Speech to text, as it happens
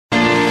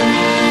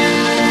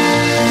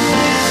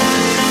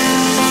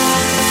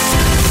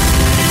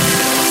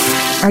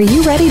Are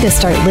you ready to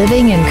start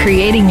living and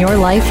creating your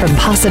life from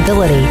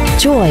possibility,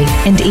 joy,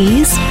 and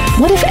ease?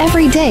 What if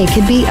every day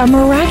could be a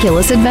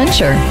miraculous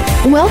adventure?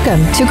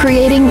 Welcome to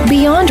Creating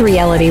Beyond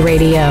Reality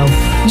Radio.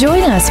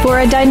 Join us for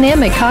a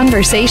dynamic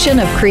conversation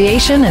of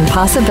creation and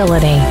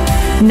possibility.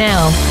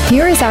 Now,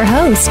 here is our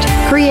host,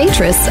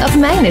 creatress of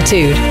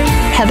magnitude,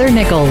 Heather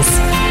Nichols.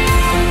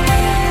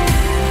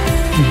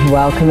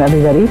 Welcome,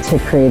 everybody, to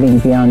Creating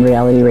Beyond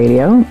Reality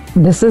Radio.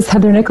 This is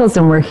Heather Nichols,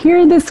 and we're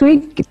here this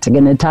week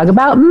going to talk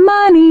about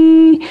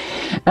money.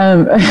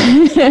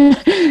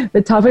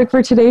 The topic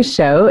for today's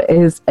show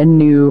is a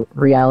new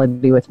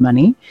reality with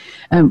money,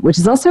 which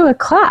is also a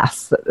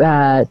class,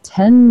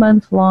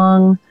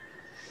 10-month-long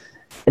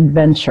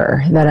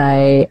adventure that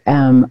I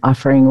am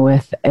offering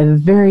with a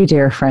very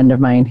dear friend of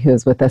mine who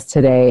is with us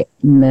today,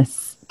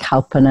 Miss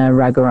Kalpana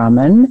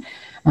Raguraman.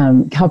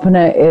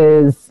 Kalpana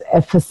is a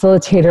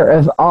facilitator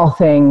of all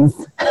things.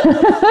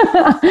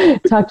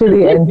 Talk to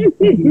the end,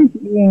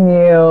 seeing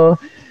you.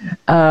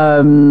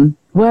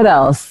 What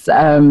else?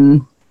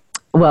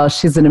 Well,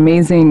 she's an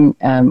amazing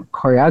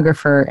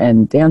choreographer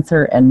and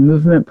dancer and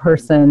movement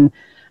person,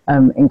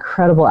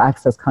 incredible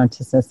access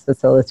consciousness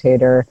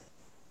facilitator,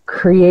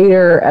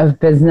 creator of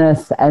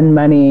business and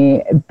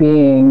money,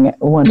 being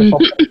a wonderful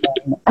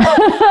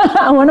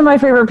person. One of my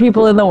favorite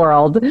people in the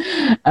world.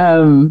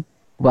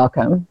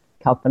 Welcome,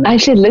 Kalpana. I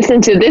should listen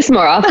to this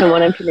more often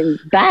when I'm feeling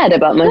bad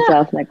about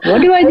myself. Like,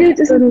 what do I do to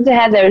listen to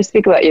Heather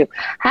speak about you?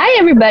 Hi,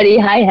 everybody.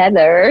 Hi,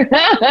 Heather.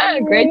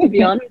 Great to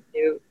be on with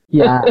you.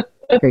 Yeah,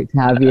 great to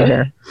have you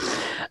here.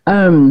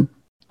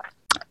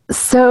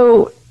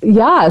 So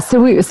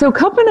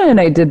Kalpana and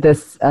I did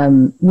this.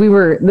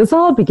 This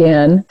all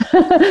began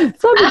in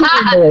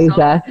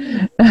Malaysia.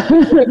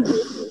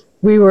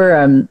 We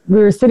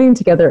were sitting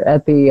together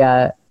at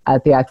the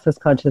Access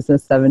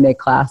Consciousness 7-day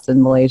class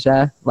in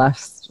Malaysia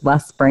last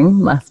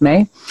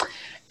May.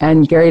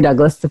 And Gary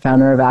Douglas, the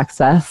founder of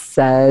Access,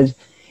 said,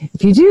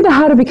 if you do the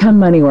How to Become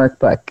Money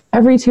workbook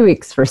every 2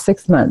 weeks for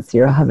 6 months,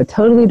 you'll have a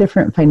totally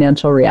different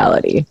financial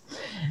reality.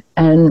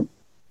 And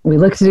we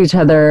looked at each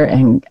other,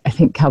 and I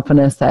think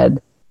Kalpana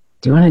said,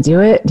 do you want to do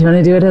it? Do you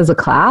want to do it as a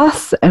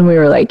class? And we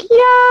were like,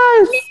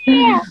 yes!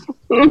 Yeah.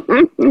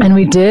 And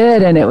we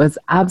did, and it was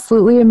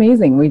absolutely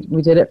amazing.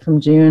 We did it from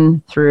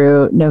June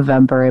through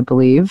November, I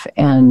believe,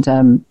 and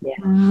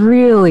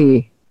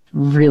really,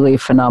 really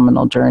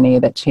phenomenal journey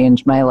that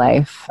changed my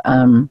life.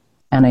 And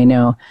I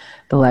know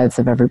the lives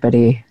of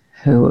everybody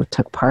who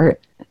took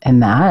part in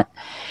that.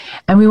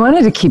 And we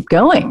wanted to keep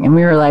going. And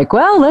we were like,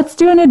 well, let's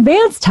do an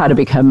advanced How to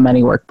Become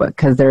Money workbook,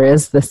 because there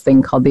is this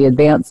thing called the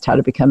Advanced How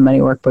to Become Money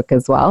workbook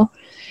as well.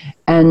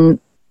 And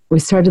we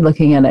started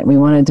looking at it, and we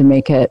wanted to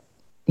make it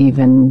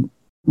even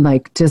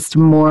like just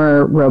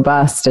more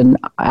robust and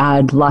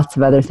add lots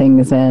of other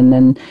things in.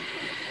 And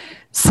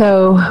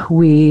so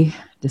we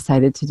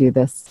decided to do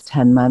this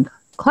 10-month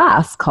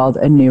class called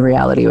A New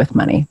Reality with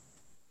Money.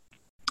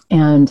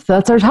 And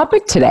that's our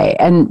topic today.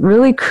 And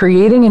really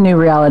creating a new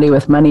reality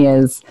with money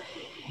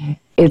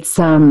it's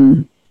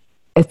an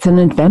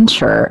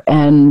adventure,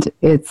 and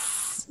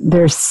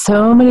there's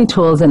so many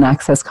tools in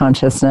Access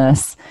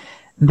Consciousness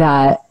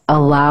that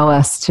allow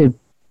us to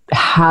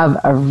have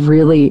a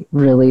really,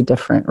 really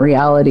different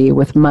reality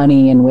with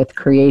money and with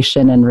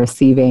creation and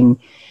receiving.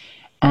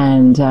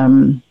 And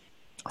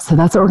so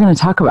that's what we're going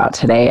to talk about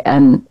today.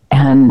 And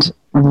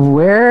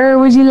where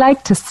would you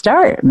like to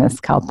start, Miss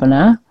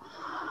Kalpana?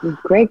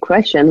 Great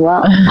question.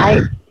 Well,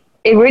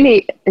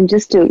 and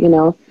just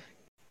to,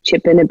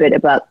 chip in a bit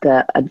about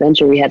the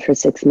adventure we had for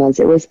 6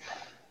 months, I was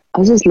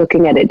just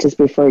looking at it just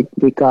before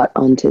we got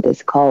onto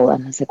this call,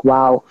 and I was like,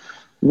 wow,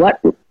 what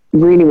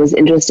really was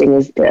interesting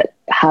is that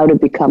how to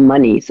become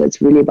money. So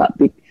it's really about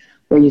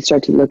where you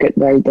start to look at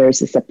where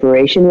there's a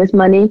separation with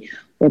money,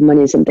 where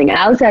money is something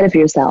outside of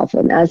yourself.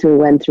 And as we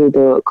went through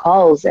the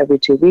calls every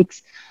 2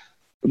 weeks,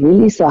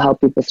 really saw how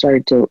people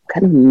started to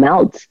kind of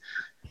melt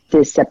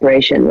this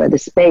separation, where the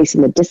space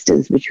and the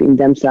distance between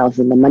themselves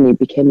and the money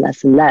became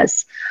less and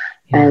less.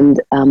 Yeah.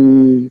 And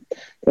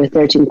there are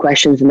 13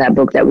 questions in that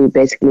book that we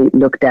basically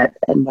looked at,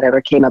 and whatever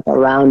came up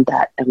around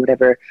that, and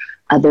whatever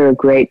other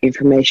great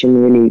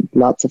information, really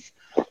lots of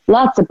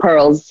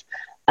pearls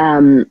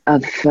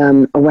of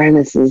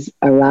awarenesses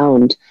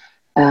around.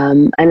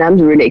 And I'm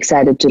really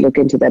excited to look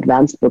into the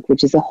advanced book,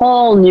 which is a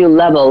whole new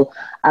level,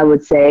 I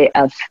would say,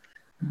 of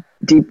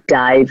deep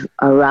dive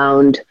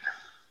around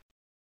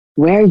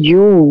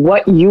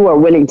what you are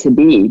willing to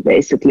be,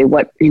 basically.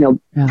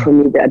 For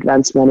me, the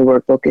Advanced Money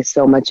Workbook is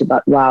so much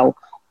about, wow,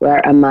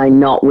 where am I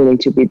not willing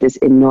to be this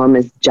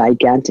enormous,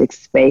 gigantic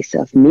space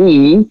of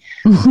me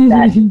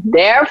that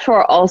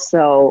therefore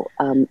also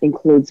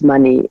includes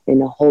money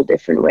in a whole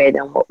different way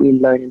than what we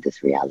learn in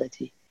this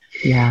reality.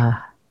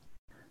 Yeah.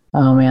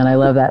 Oh man, I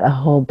love that. A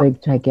whole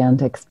big,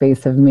 gigantic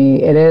space of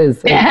me. It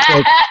is.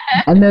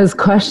 And those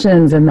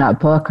questions in that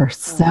book are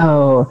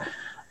so,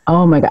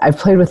 oh my God, I've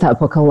played with that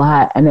book a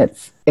lot, and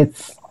it's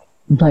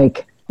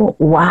like,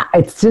 wow,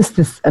 it's just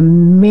this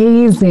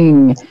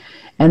amazing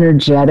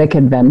energetic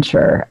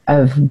adventure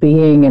of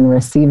being and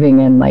receiving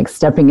and like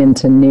stepping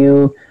into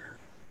new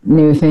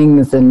new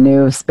things and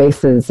new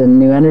spaces and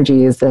new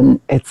energies. And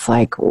it's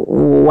like,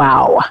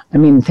 wow. I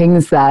mean,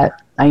 things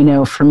that I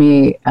know for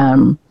me,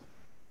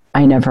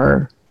 I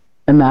never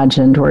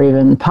imagined were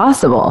even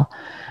possible.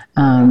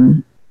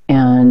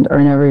 And or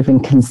never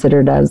even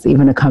considered as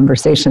even a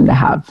conversation to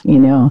have, you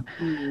know.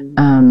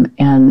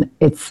 And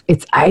it's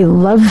I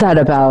love that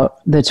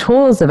about the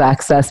tools of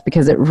Access,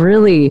 because it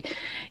really,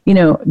 you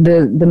know,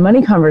 the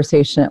money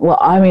conversation, well,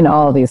 I mean,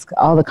 all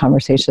the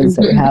conversations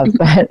that we have,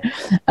 but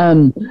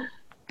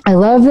I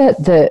love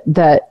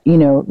that, you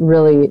know,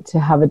 really to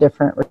have a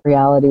different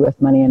reality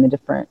with money and a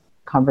different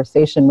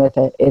conversation with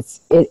it.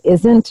 It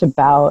isn't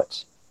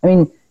about, I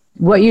mean,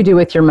 what you do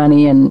with your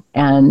money and,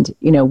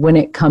 you know, when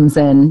it comes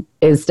in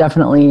is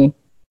definitely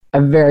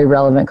a very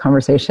relevant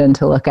conversation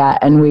to look at.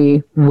 And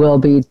we will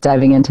be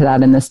diving into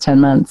that in this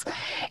 10 months.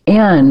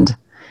 And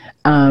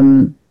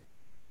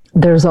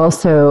there's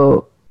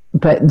also,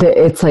 but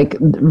it's like,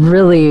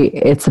 really,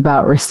 it's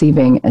about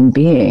receiving and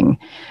being.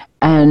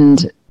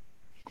 And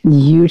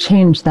you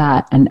change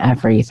that and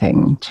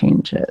everything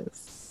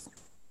changes.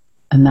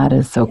 And that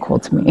is so cool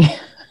to me.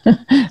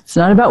 It's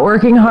not about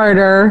working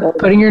harder,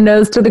 putting your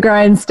nose to the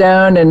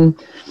grindstone and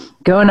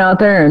going out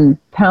there and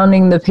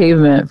pounding the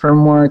pavement for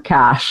more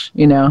cash,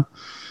 you know.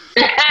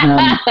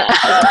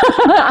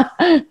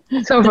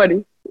 So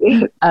funny.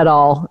 At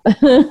all.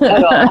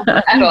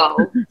 At all.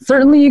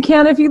 Certainly you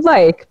can if you'd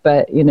like,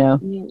 but, you know,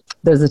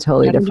 there's a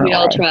totally different way. We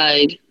all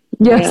tried.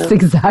 Yes, yeah.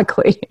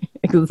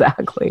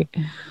 Exactly.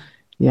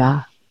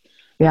 Yeah.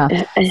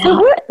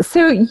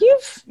 So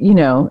you've, you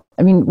know,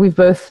 I mean, we've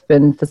both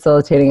been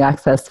facilitating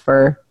Access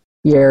for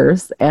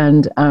years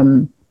and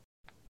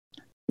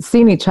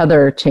seen each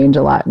other change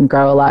a lot and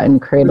grow a lot and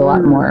create a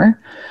lot more.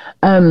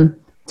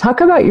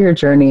 Talk about your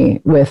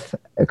journey with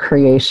the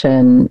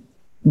creation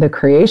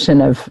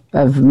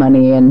of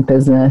money and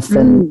business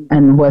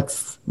and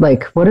what's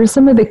like, what are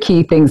some of the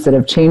key things that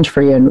have changed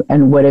for you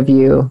and what have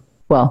you,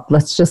 well,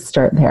 let's just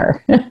start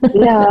there.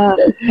 Yeah.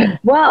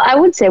 Well, I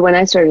would say when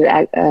I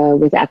started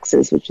with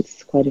Access, which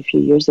is quite a few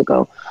years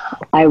ago,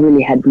 I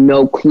really had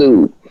no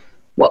clue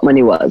what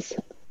money was.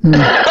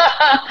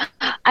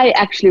 I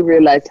actually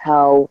realized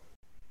how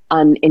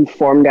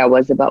uninformed I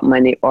was about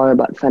money or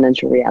about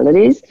financial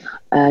realities.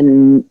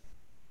 And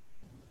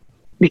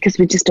because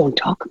we just don't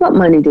talk about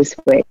money this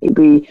way.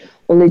 We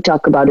only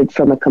talk about it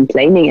from a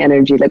complaining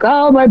energy, like,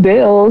 oh, my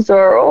bills,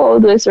 or oh,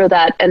 this or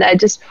that. And I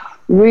just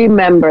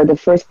remember the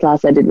first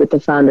class I did with the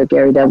founder,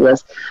 Gary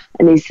Douglas,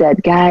 and he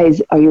said,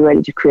 guys, are you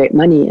ready to create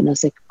money? And I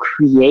was like,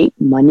 create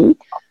money?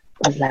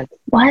 I was like,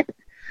 what?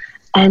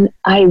 And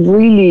I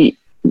really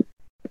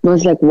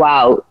was like,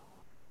 wow,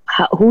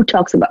 who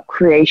talks about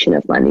creation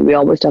of money? We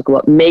always talk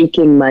about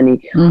making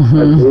money or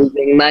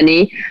losing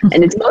money.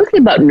 And it's mostly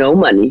about no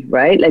money,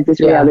 right? Like this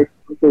reality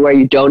where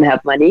you don't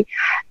have money.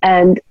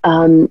 And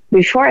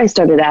before I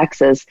started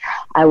Access,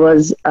 I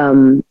was,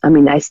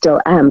 I still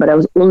am, but I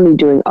was only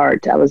doing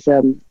art.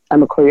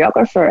 I'm a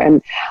choreographer,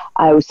 and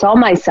I saw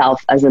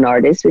myself as an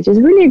artist, which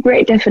is really a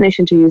great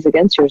definition to use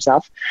against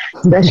yourself,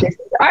 especially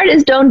since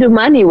artists don't do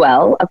money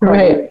well,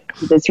 according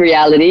to this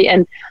reality,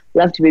 and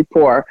love to be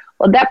poor.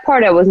 Well, that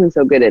part I wasn't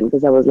so good in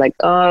because I was like,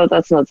 oh,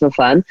 that's not so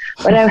fun.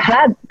 But I've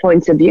had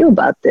points of view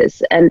about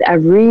this, and I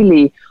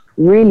really,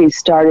 really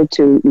started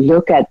to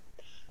look at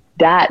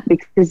that,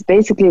 because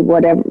basically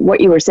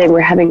what you were saying,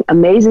 we're having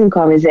amazing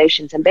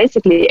conversations, and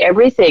basically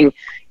everything,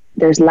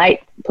 there's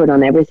light put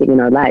on everything in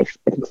our life,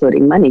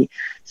 including money.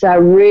 So I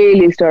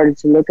really started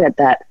to look at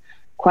that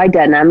quite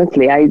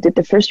dynamically. I did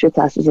the first few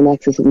classes in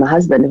Access with my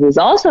husband, who is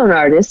also an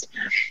artist,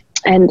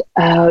 and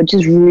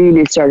just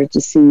really started to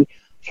see,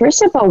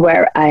 first of all,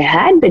 where I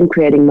had been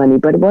creating money,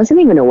 but wasn't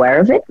even aware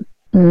of it.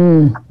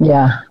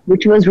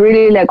 Which was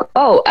really like,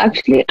 oh,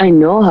 actually, I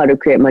know how to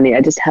create money.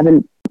 I just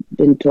haven't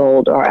been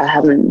told, or I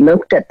haven't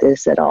looked at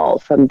this at all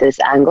from this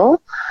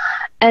angle.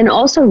 And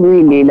also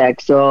really like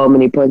so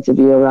many points of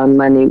view around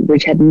money,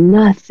 which had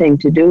nothing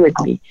to do with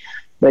me,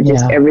 but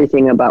just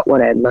everything about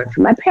what I had learned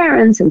from my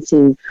parents and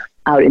seen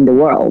out in the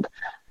world.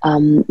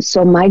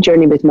 So my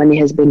journey with money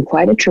has been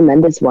quite a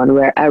tremendous one,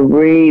 where I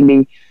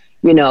really,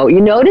 you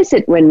notice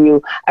it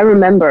when I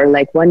remember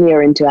like 1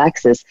 year into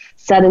Access,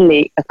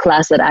 suddenly a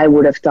class that I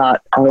would have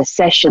thought, or a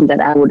session that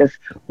I would have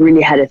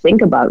really had to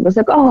think about was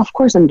like, oh, of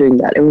course I'm doing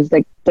that. It was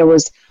like, there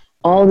was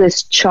all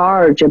this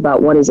charge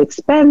about what is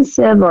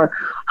expensive or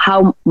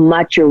how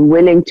much you're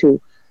willing to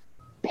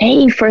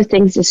pay for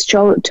things just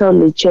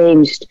totally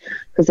changed,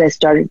 because I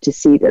started to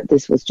see that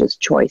this was just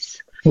choice.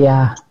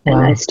 Yeah.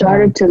 And I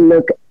started to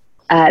look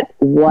at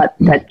what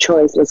that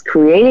choice was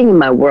creating in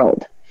my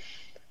world,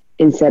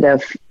 instead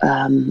of,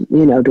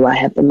 do I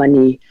have the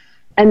money?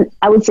 And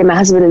I would say my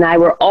husband and I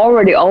were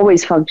already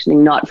always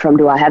functioning not from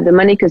do I have the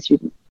money, because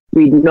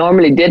we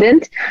normally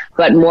didn't,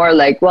 but more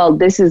like, well,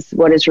 this is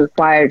what is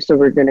required, so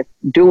we're going to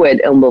do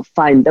it and we'll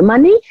find the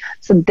money.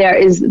 So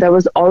there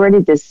was already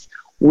this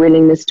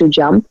willingness to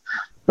jump,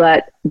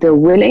 but the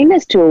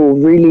willingness to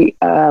really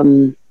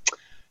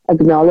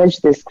acknowledge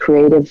this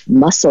creative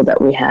muscle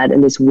that we had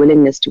and this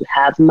willingness to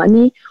have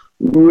money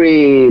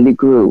really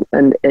grew.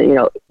 And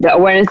the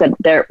awareness that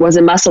there was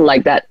a muscle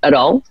like that at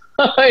all.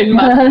 They're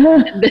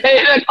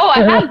like, oh,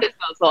 I have this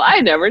muscle.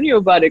 I never knew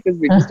about it because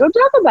we just don't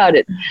talk about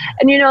it.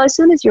 And, as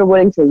soon as you're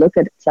willing to look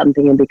at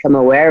something and become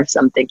aware of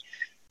something,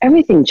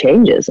 everything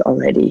changes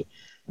already.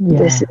 Yeah.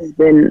 This has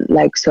been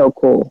like so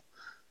cool.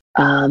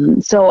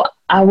 So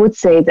I would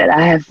say that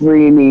I have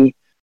really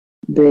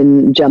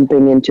been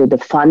jumping into the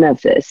fun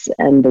of this,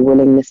 and the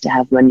willingness to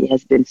have money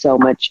has been so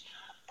much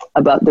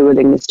about the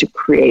willingness to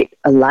create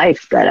a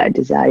life that I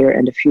desire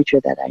and a future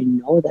that I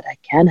know that I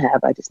can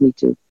have. I just need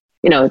to,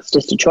 it's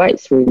just a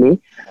choice, really.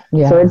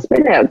 Yeah. So it's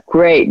been a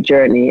great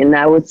journey. And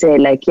I would say,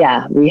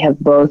 we have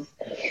both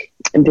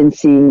been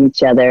seeing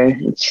each other,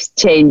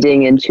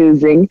 changing and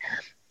choosing.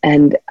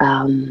 And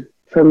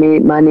for me,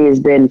 money has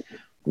been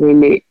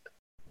really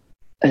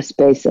a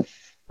space of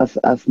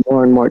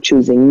more and more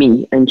choosing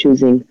me and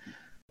choosing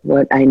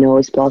what I know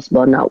is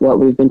possible, not what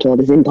we've been told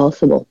is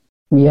impossible.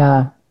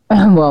 Yeah.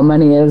 Well,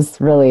 money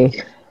is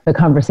really, the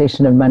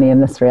conversation of money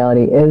in this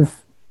reality is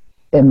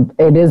an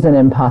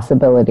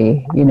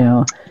impossibility,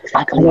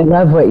 Exactly. And I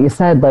love what you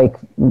said, like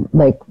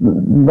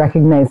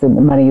recognizing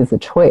that money is a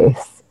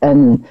choice.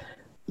 And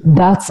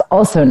that's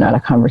also not a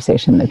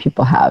conversation that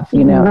people have,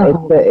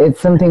 No.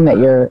 It's something that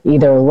you're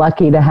either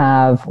lucky to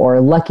have or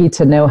lucky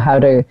to know how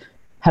to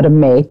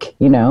make,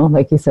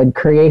 like you said,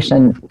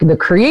 the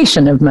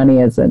creation of money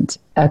isn't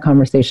a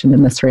conversation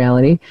in this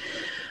reality.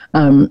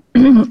 So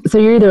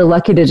you're either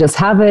lucky to just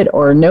have it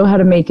or know how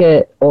to make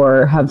it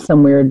or have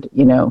some weird,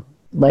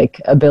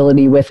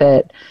 ability with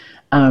it.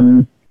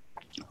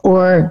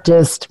 Or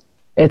just,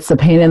 it's a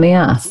pain in the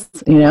ass,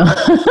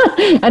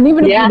 and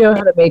even if you know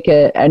how to make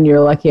it and you're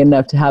lucky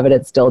enough to have it,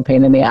 it's still a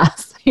pain in the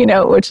ass,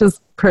 which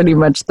is pretty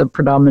much the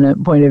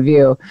predominant point of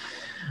view.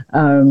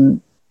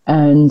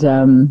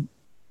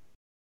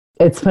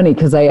 It's funny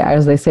because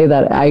as I say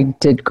that, I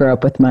did grow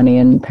up with money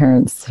and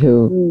parents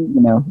who,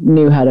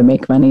 knew how to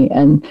make money,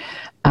 and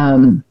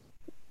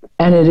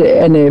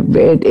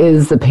it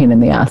is a pain in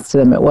the ass to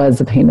them. It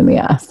was a pain in the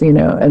ass,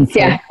 and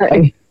so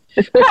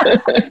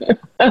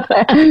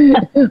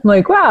I'm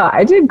like, wow,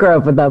 I did grow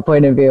up with that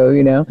point of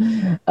view,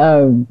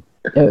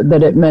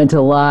 that it meant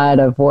a lot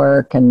of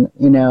work and,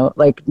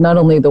 not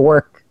only the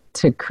work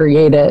to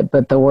create it,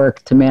 but the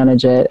work to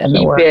manage it and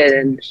the work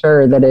to make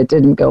sure that it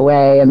didn't go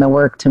away and the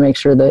work to make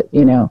sure that,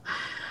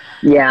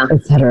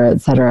 et cetera, et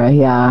cetera.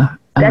 Yeah.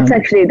 That's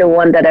actually the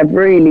one that I've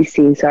really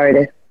seen. Sorry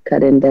to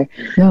cut in there.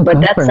 No,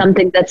 but that's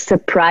something that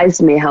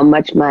surprised me how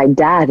much my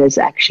dad is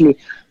actually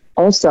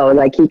also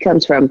he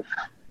comes from,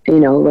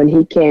 when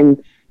he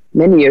came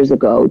many years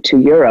ago to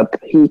Europe,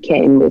 he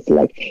came with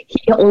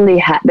he only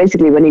had,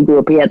 basically when he grew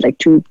up, he had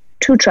two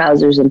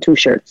trousers and 2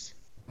 shirts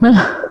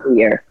a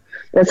year.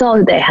 That's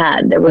all they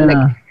had. They were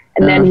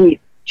then he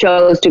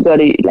chose to go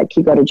to,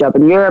 he got a job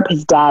in Europe.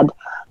 His dad,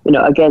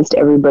 against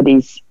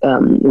everybody's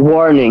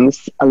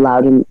warnings,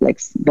 allowed him,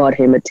 bought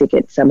him a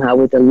ticket somehow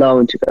with a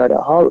loan to go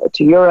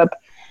to Europe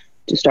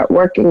to start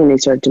working. And he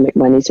started to make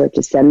money, started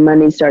to send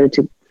money, started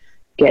to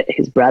get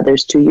his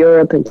brothers to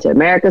Europe and to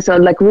America. So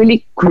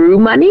really grew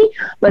money,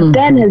 but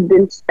then has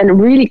been, and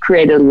really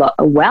created a lot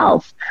of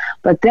wealth.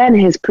 But then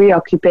his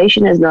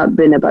preoccupation has not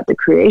been about the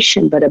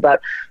creation, but about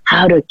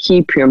how to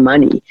keep your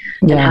money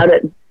and how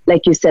to,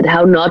 like you said,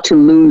 how not to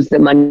lose the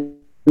money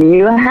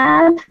you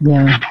have.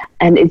 Yeah.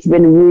 And it's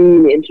been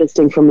really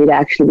interesting for me to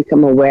actually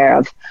become aware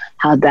of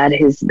how that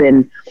has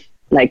been,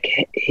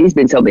 he's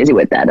been so busy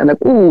with that. I'm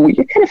like, ooh,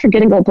 you're kind of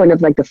forgetting the whole point of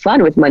the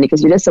fun with money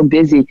because you're just so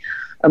busy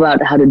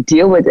about how to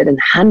deal with it and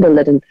handle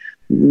it and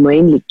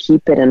mainly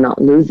keep it and not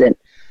lose it.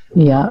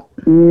 Yeah.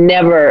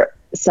 Never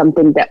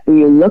something that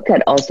we look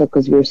at also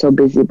because we're so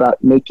busy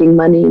about making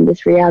money in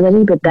this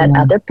reality. But that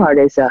other part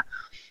is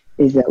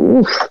it's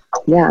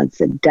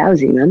a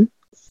dowsy, man.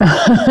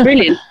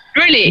 Really,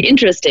 really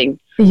interesting.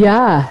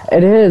 Yeah,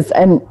 it is.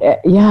 And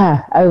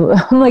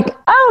I'm like,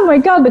 oh my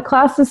God, the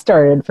class has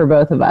started for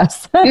both of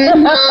us.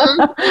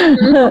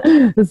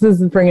 This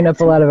is bringing up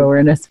a lot of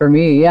awareness for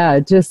me.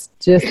 Yeah, just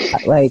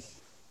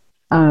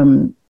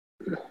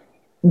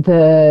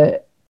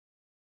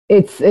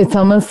it's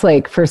almost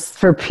like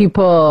for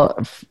people,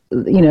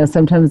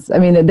 sometimes,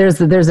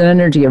 there's an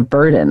energy of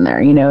burden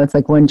there, it's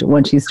like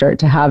once you start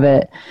to have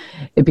it,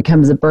 it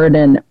becomes a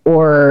burden,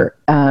 or,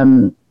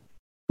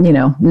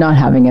 not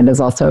having it is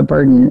also a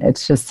burden.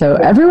 It's just so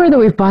everywhere that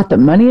we've bought that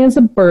money is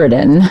a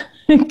burden.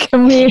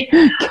 Can we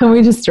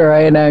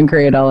destroy it and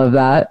create all of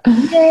that?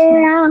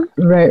 Yeah.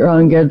 Right,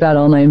 wrong, good, bad,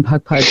 all 9,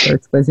 puck,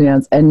 shorts, boys and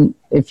ants. And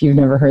if you've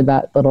never heard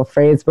that little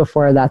phrase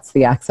before, that's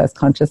the Access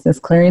Consciousness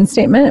Clearing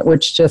Statement,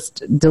 which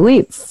just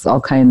deletes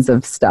all kinds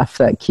of stuff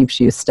that keeps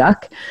you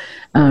stuck.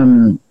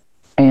 And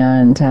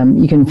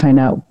you can find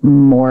out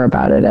more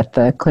about it at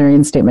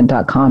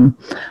theclearingstatement.com.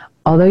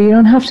 Although you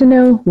don't have to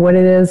know what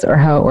it is or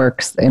how it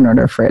works in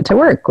order for it to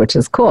work, which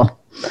is cool.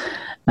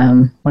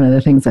 One of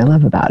the things I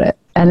love about it.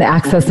 And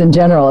access in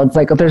general, it's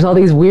there's all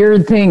these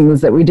weird things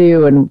that we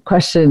do and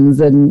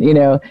questions and,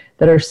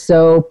 that are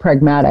so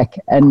pragmatic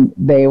and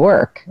they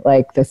work,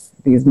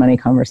 these money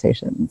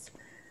conversations.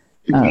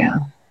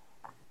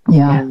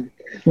 Yeah.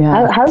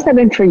 How's that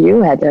been for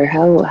you, Heather?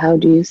 How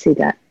do you see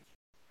that?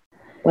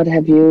 What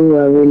have you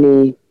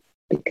really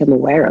become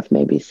aware of?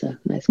 Maybe so.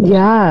 Nice question.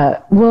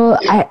 Yeah. Well,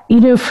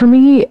 for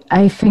me,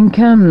 I think,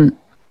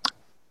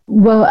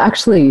 well,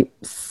 actually,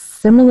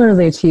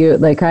 similarly to you,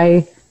 like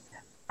I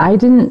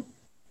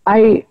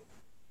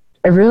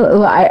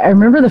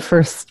remember the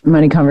first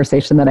money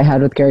conversation that I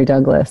had with Gary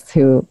Douglas,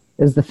 who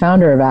is the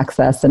founder of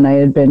Access, and I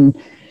had been,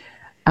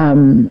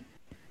 I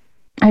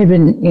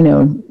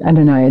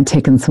had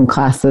taken some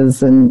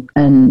classes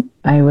and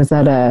I was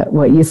at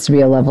what used to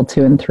be a level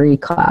 2 and 3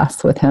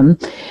 class with him.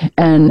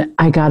 And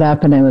I got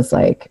up and I was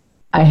like,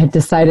 I had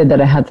decided that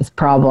I had this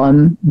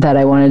problem that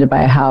I wanted to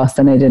buy a house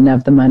and I didn't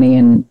have the money,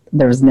 and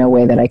there was no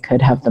way that I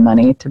could have the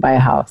money to buy a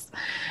house.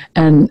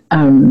 And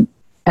I'm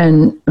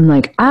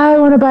like, I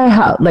want to buy a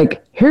house.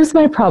 Like, here's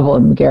my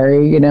problem,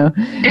 Gary, And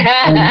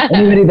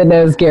anybody that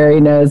knows Gary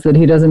knows that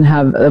he doesn't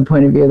have a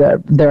point of view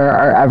that there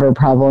are ever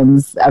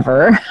problems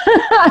ever.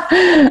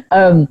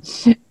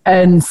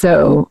 And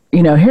so,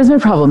 here's my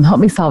problem.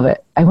 Help me solve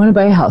it. I want to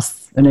buy a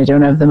house and I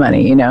don't have the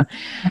money,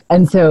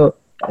 And so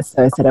I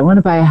said, I want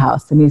to buy a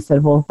house. And he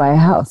said, well, buy a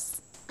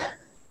house.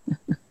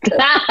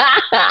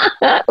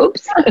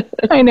 Oops.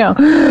 I know.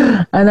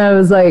 And I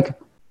was like,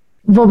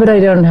 well, but I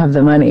don't have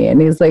the money.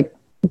 And he's like,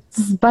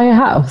 just buy a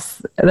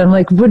house. And I'm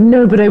like, but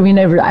no, but I mean,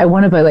 I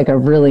want to buy like a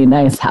really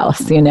nice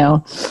house,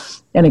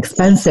 an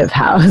expensive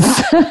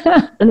house.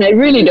 And I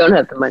really don't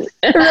have the money.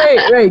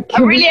 Right.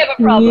 I really have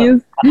a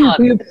problem.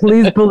 Will you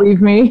please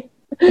believe me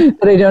that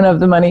I don't have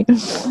the money?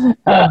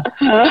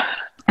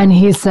 And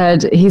he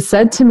said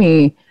to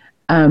me,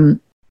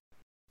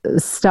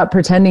 stop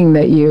pretending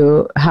that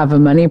you have a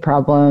money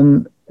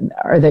problem,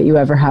 or that you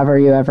ever have or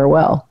you ever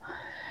will.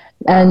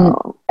 And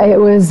it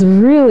was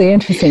really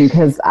interesting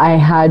because I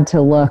had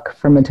to look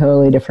from a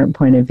totally different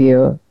point of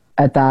view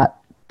at that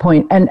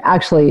point. And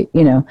actually,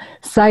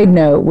 side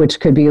note, which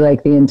could be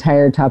like the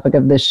entire topic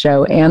of this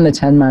show and the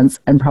 10 months,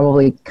 and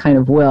probably kind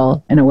of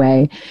will in a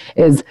way,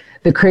 is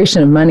the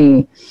creation of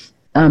money,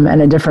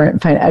 and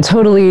a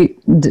totally,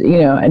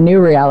 a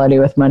new reality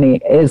with money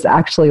is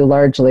actually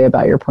largely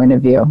about your point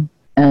of view.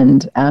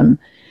 And,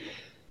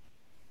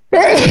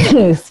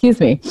 excuse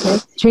me,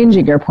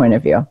 changing your point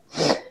of view.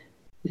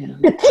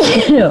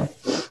 Yeah.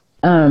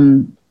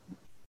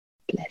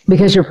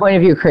 Because your point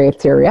of view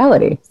creates your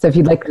reality. So if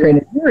you'd like to create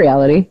a new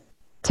reality,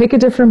 take a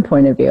different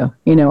point of view,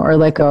 or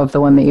let go of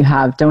the one that you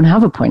have. Don't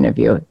have a point of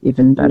view,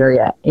 even better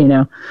yet,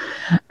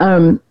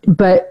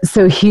 But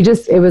so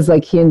it was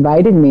like he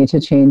invited me to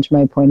change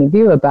my point of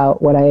view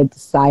about what I had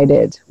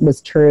decided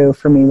was true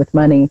for me with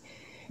money.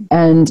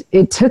 And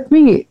it took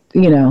me,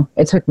 a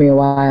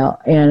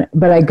while.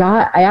 But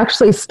I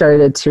actually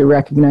started to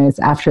recognize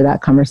after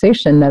that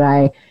conversation that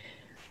I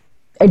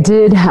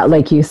did have,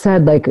 like you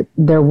said, like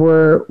there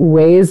were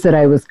ways that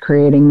I was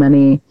creating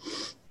money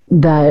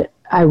that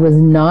I was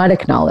not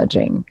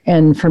acknowledging.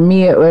 And for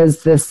me, it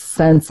was this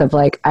sense of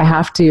like, I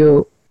have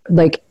to,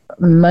 like,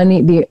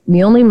 money, the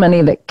only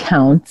money that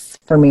counts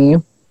for me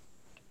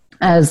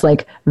as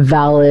like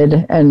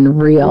valid and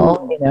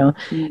real,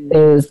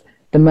 is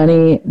the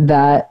money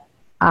that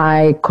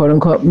I quote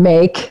unquote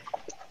make,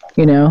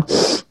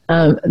 the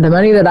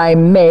money that I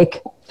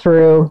make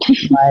through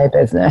my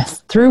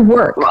business, through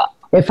work.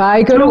 If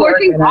I go to work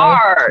and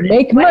I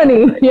make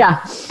money,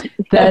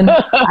 then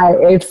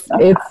it's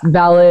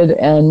valid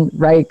and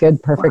right,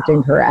 good, perfect,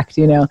 and correct,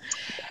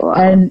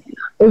 And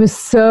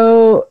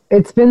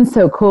it's been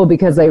so cool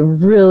because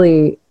I've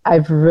really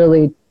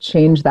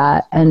changed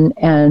that and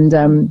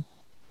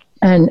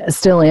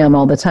still am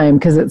all the time,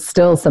 because it's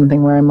still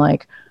something where I'm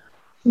like,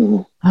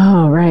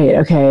 oh, right,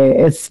 okay.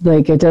 It's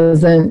like, it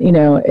doesn't,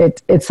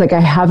 it's like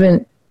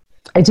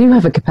I do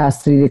have a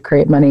capacity to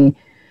create money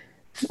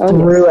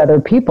through other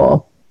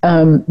people,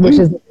 which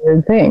is a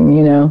weird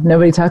thing,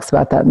 nobody talks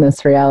about that in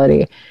this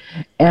reality.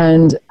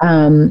 And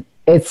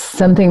it's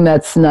something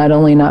that's not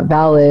only not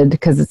valid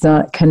because it's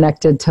not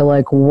connected to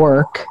like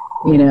work,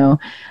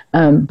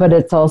 but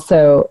it's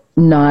also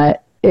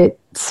not,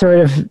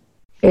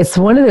 it's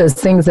one of those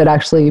things that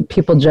actually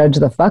people judge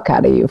the fuck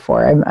out of you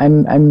for.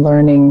 I'm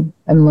learning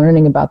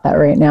about that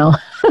right now.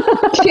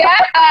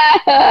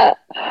 Yeah,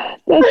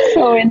 that's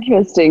so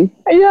interesting.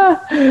 Yeah.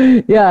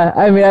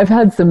 I mean, I've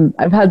had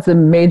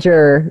some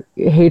major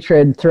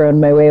hatred thrown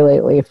my way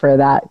lately for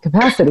that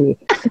capacity,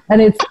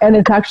 and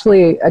it's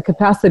actually a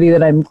capacity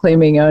that I'm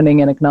claiming,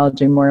 owning, and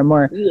acknowledging more and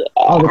more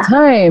all the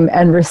time,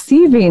 and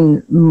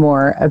receiving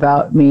more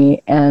about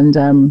me, and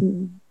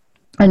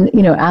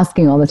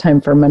asking all the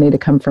time for money to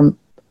come from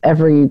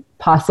every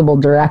possible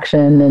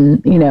direction,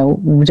 and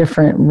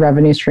different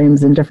revenue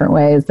streams in different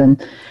ways,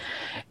 and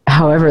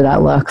however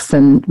that looks,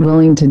 and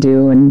willing to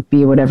do and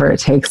be whatever it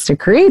takes to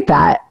create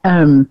that.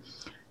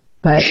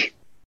 But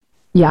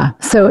yeah,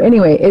 so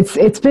anyway,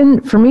 it's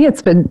been, for me,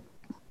 it's been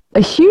a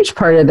huge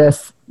part of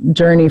this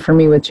journey for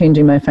me with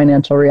changing my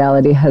financial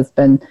reality has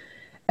been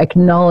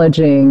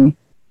acknowledging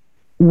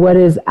what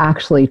is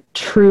actually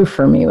true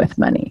for me with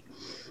money.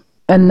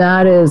 And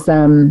that is,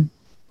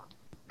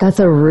 that's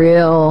a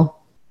real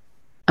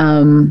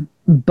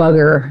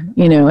bugger,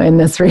 in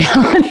this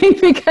reality,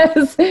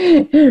 because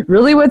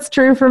really what's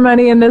true for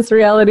money in this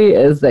reality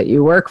is that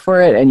you work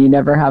for it and you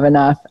never have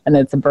enough, and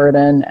it's a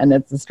burden and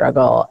it's a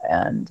struggle,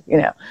 and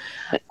and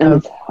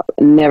it's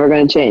never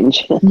going to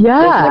change.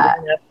 Yeah.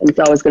 It's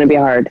always going to be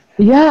hard.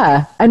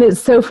 Yeah. And it's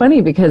so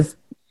funny because,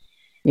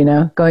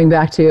 going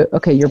back to,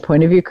 okay, your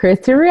point of view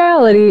creates your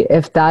reality.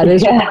 If that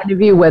is your point of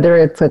view, whether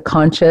it's a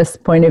conscious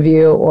point of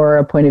view or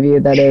a point of view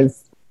that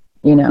is,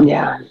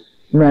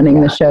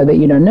 running the show that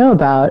you don't know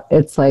about,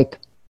 it's like,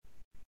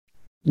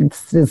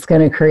 it's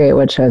going to create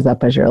what shows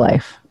up as your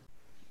life.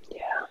 Yeah,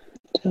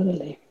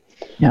 totally.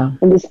 Yeah.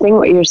 And this thing,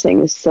 what you're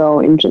saying is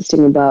so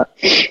interesting about,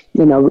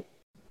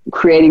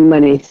 creating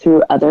money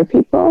through other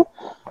people,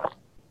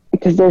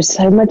 because there's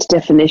so much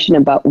definition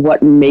about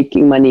what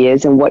making money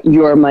is and what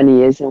your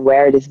money is and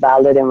where it is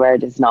valid and where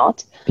it is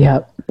not. Yeah.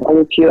 And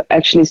if you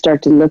actually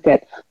start to look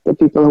at the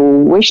people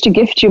who wish to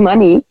gift you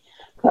money,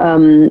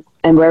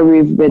 and where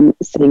we've been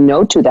saying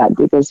no to that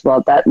because,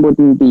 well, that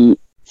wouldn't be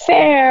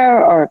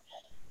fair, or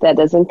that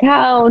doesn't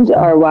count,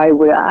 or why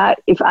would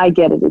if I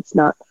get it, it's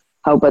not,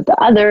 how about the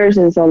others?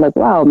 And it's all like,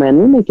 wow, man,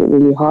 we make it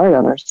really hard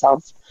on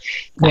ourselves.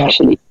 Yeah.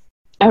 Actually,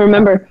 I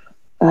remember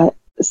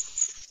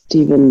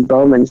Stephen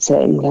Bowman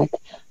saying, like,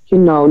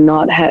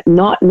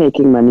 not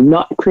making money,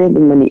 not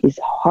creating money is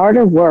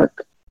harder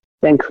work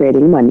than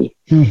creating money.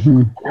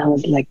 Mm-hmm. And I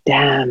was like,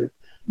 damn,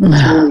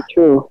 that's really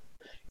true.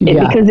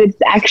 Because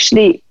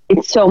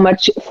it's so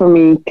much for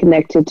me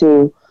connected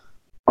to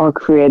our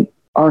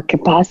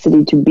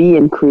capacity to be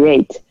and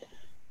create.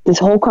 This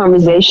whole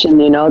conversation,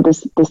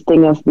 this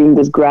thing of being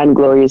this grand,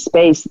 glorious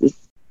space, this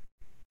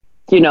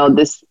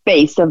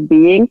space of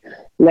being,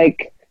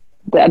 like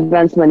the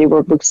Advanced Money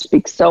Workbook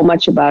speaks so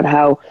much about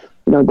how,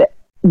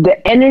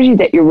 the energy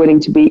that you're willing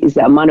to be is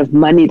the amount of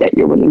money that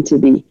you're willing to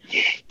be.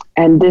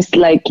 And this,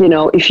 like,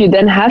 if you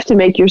then have to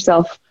make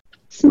yourself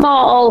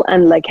small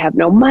and like have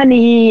no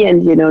money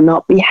and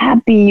not be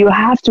happy, you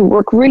have to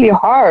work really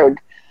hard.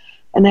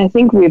 And I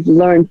think we've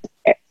learned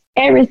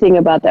everything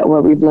about that.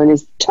 What we've learned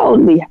is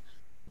totally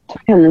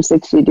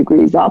 360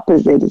 degrees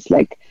opposite. It's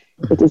like,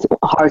 it is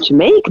hard to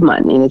make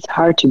money and it's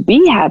hard to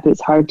be happy,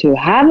 it's hard to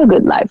have a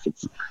good life,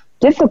 it's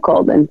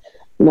difficult, and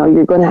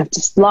you're going to have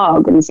to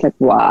slog. And it's like,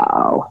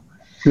 wow.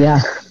 Yeah.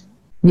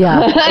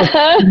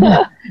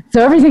 So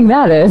everything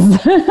that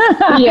is,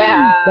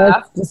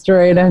 let's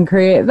destroy it and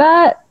create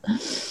that.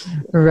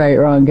 Right,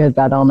 wrong, good,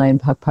 bad, all nine,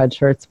 puck, pud,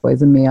 shirts,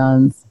 boys and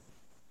meons.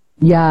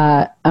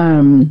 Yeah.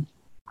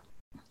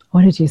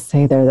 What did you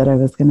say there that I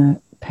was going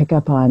to pick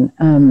up on?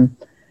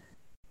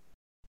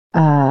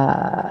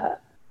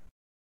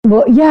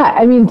 Well, yeah,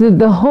 I mean,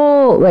 the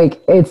whole, like,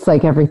 it's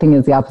like everything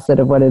is the opposite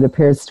of what it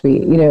appears to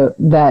be,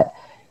 that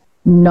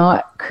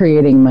not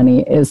creating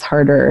money is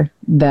harder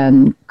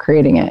than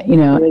creating it,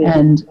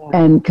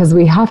 and because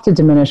we have to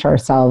diminish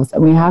ourselves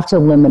and we have to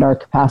limit our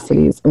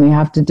capacities and we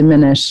have to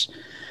diminish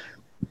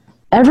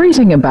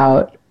everything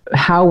about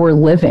how we're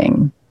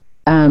living,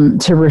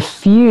 to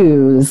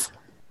refuse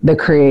the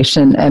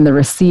creation and the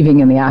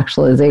receiving and the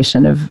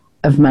actualization of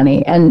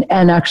money. And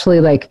actually,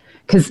 like,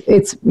 because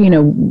it's,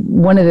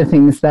 one of the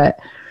things that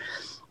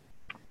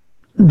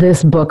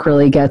this book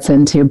really gets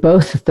into,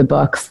 both the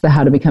books, the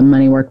How to Become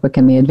Money Workbook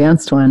and the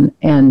advanced one,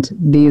 and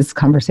these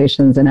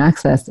conversations in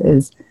Access,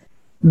 is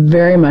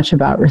very much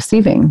about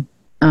receiving.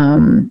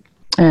 And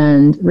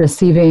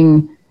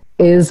receiving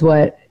is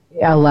what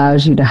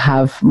allows you to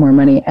have more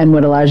money. And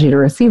what allows you to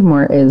receive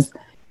more is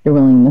your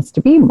willingness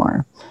to be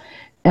more.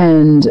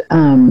 And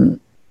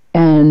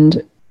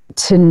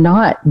to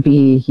not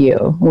be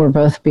you, we're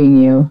both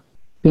being you,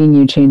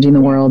 changing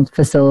the world,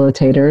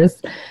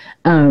 facilitators.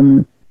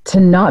 To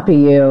not be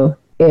you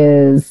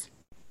is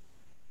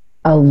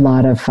a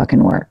lot of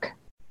fucking work,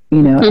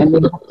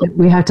 and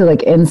we have to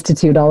like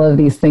institute all of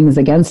these things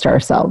against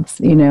ourselves,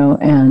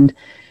 and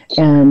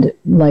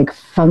like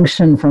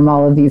function from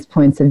all of these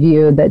points of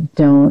view that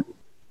aren't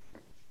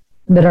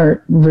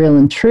real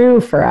and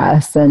true for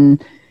us.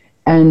 And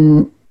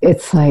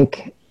it's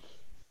like,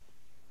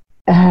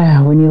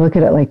 when you look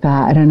at it like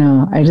that, I don't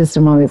know, I just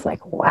am always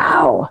like,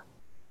 wow,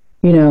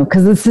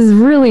 because this is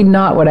really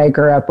not what I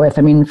grew up with.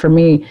 I mean, for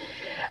me,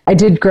 I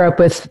did grow up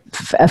with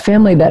a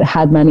family that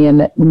had money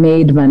and that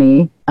made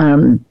money.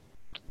 And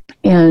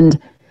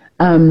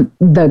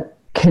the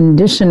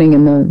conditioning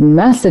and the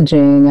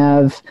messaging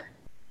of,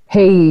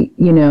 hey,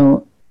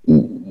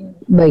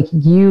 like,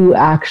 you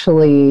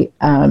actually,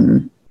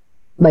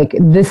 like,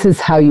 this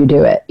is how you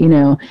do it,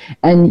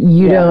 and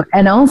you don't,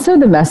 and also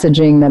the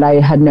messaging that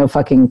I had no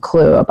fucking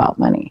clue about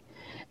money.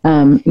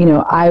 I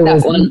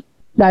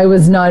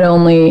was not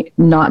only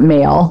not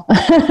male,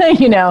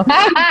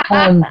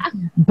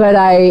 but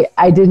I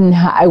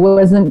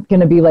wasn't going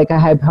to be like a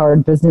high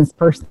powered business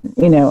person,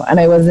 and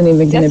I wasn't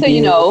even going to be,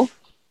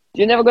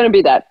 you're never going to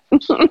be that.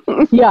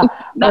 Yeah.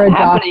 Or a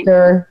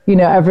doctor,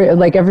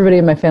 everybody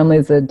in my family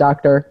is a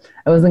doctor.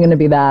 I wasn't going to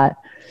be that.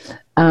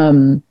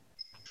 And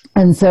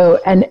so,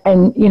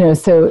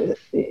 so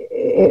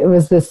it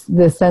was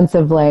this sense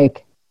of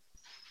like,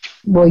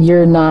 well,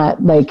 you're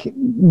not like,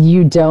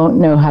 you don't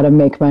know how to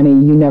make money.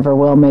 You never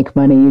will make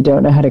money. You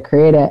don't know how to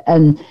create it.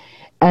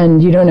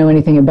 And you don't know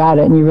anything about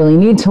it. And you really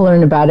need to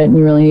learn about it. And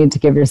you really need to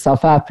give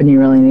yourself up. And you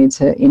really need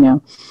to,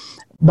 you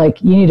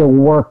need to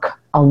work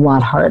a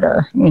lot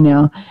harder,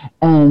 and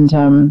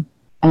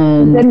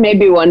then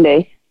maybe one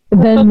day.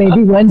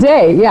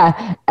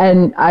 Yeah.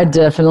 And I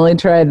definitely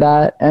tried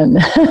that, and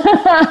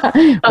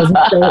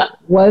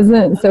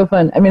wasn't so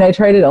fun. I mean, I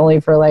tried it only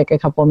for like a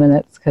couple of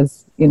minutes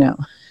because,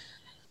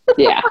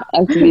 yeah,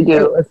 as we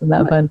do. It wasn't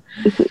that fun.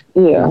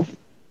 Yeah.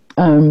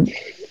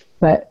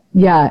 But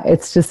yeah,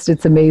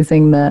 it's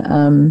amazing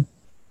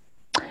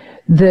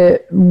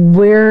the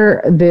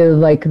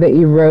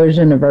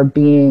erosion of our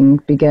being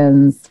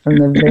begins from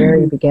the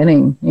very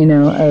beginning,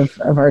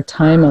 of our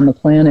time on the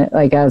planet,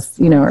 like as,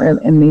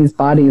 in these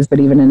bodies, but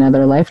even in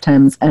other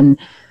lifetimes. And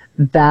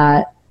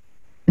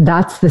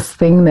that's this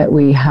thing that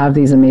we have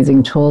these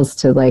amazing tools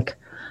to like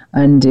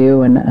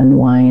undo and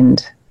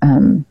unwind,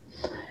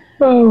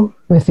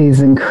 with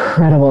these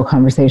incredible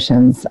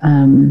conversations.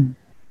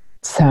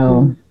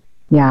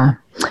 Yeah.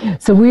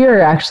 So we are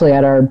actually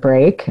at our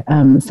break.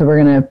 So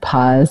we're going to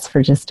pause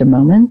for just a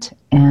moment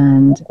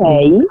and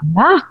come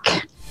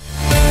back.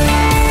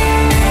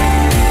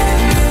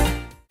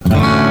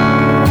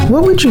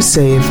 What would you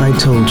say if I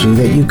told you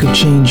that you could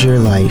change your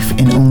life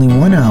in only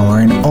 1 hour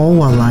and all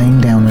while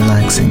lying down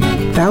relaxing?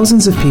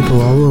 Thousands of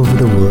people all over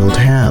the world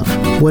have.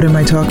 What am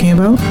I talking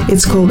about?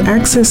 It's called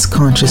Access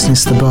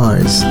Consciousness, the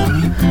BARS.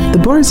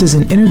 The BARS is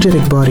an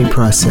energetic body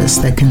process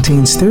that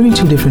contains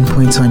 32 different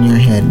points on your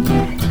head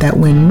that,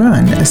 when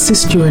run,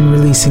 assist you in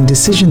releasing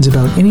decisions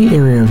about any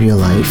area of your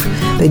life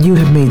that you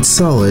have made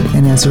solid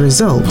and as a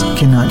result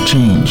cannot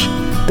change.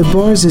 The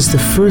BARS is the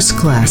first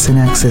class in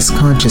Access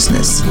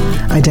Consciousness,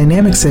 a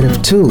dynamic set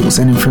of tools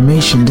and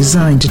information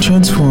designed to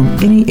transform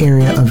any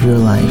area of your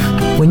life.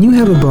 When you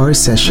have a BARS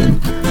session,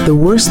 the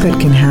worst that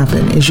can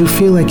happen is you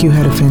feel like you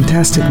had a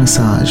fantastic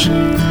massage.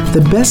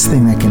 The best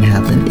thing that can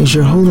happen is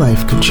your whole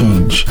life could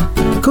change.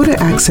 Go to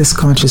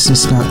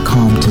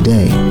accessconsciousness.com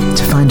today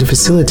to find a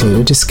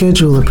facilitator to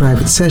schedule a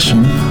private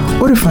session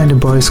or to find a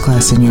BARS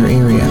class in your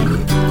area.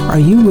 Are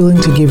you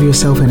willing to give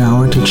yourself an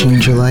hour to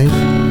change your life?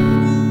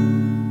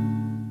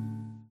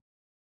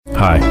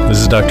 Hi, this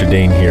is Dr.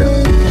 Dane here.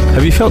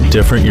 Have you felt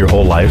different your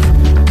whole life?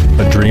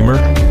 A dreamer,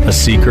 a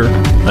seeker,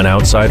 an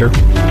outsider?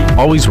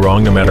 Always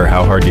wrong no matter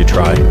how hard you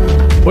try?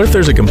 What if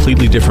there's a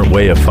completely different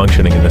way of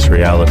functioning in this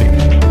reality?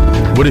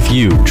 What if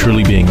you,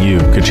 truly being you,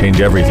 could change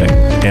everything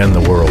and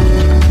the world?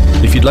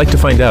 If you'd like to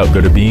find out,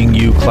 go to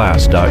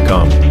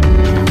beingyouclass.com.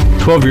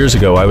 12 years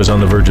ago, I was on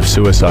the verge of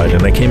suicide,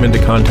 and I came into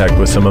contact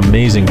with some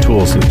amazing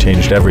tools that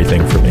changed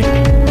everything for me.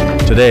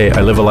 Today, I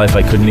live a life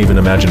I couldn't even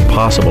imagine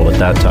possible at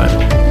that time.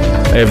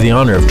 I have the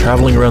honor of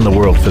traveling around the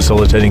world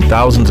facilitating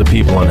thousands of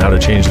people on how to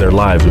change their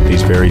lives with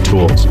these very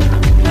tools.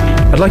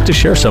 I'd like to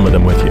share some of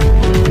them with you.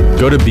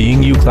 Go to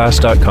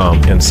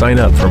beingyouclass.com and sign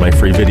up for my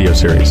free video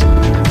series.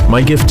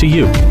 My gift to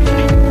you.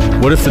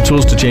 What if the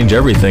tools to change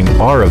everything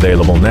are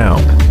available now?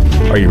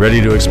 Are you ready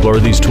to explore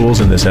these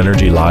tools in this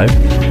energy live?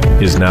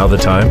 Is now the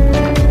time?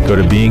 Go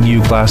to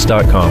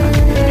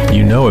beingyouclass.com.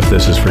 You know if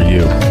this is for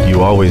you.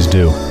 You always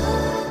do.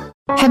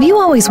 Have you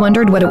always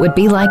wondered what it would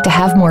be like to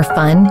have more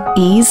fun,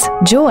 ease,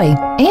 joy,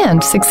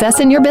 and success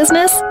in your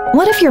business?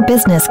 What if your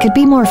business could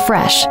be more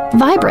fresh,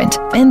 vibrant,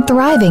 and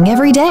thriving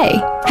every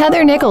day?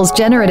 Heather Nichols'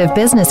 Generative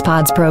Business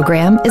Pods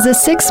program is a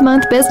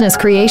 6-month business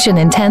creation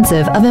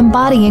intensive of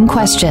embodying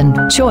question,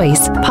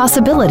 choice,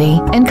 possibility,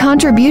 and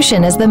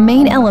contribution as the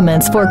main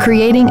elements for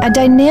creating a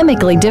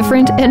dynamically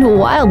different and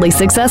wildly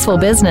successful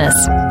business.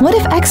 What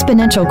if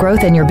exponential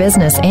growth in your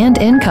business and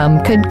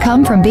income could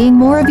come from being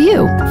more of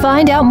you?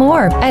 Find out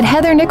more at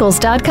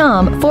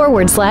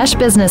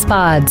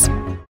heathernichols.com/businesspods.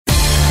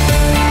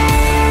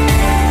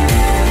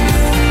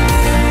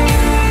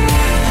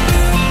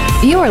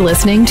 You are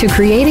listening to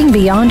Creating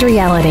Beyond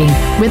Reality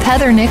with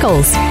Heather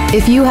Nichols.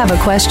 If you have a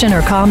question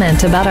or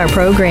comment about our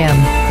program,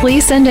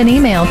 please send an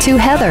email to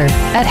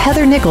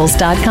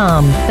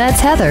heather@heathernichols.com. That's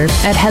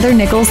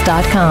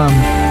heather@heathernichols.com.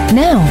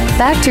 Now,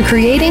 back to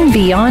Creating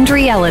Beyond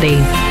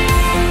Reality.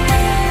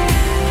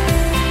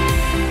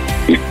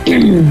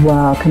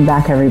 Welcome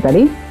back,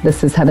 everybody.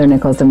 This is Heather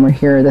Nichols, and we're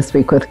here this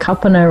week with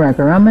Kalpana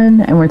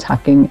Raguraman, and we're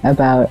talking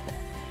about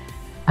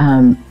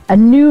a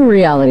new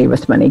reality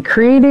with money,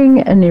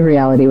 creating a new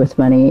reality with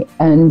money.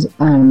 And,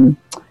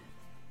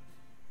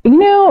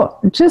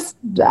 there's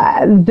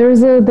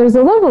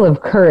a level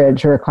of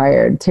courage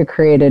required to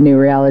create a new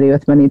reality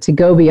with money, to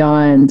go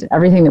beyond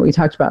everything that we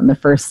talked about in the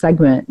first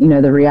segment,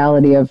 the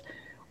reality of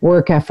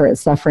work effort,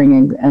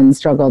 suffering, and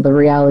struggle, the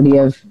reality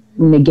of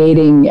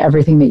negating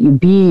everything that you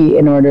be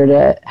in order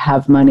to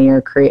have money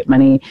or create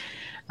money.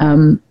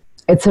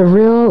 It's a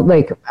real,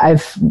 we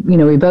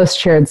both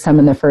shared some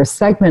in the first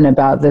segment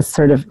about this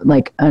sort of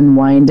like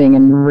unwinding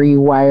and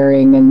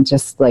rewiring and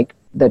just like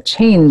the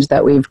change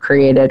that we've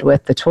created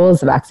with the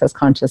tools of Access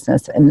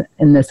Consciousness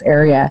in this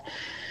area.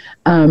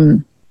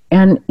 And,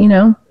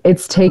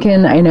 it's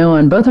taken, I know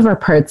on both of our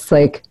parts,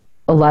 like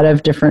a lot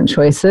of different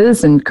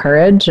choices and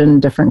courage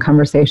and different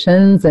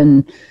conversations.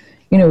 And,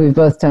 you know, we've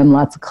both done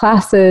lots of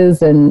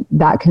classes, and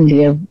that can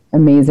be an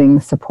amazing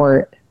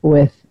support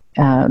with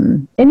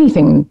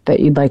anything that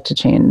you'd like to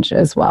change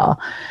as well.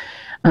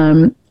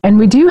 And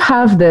we do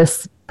have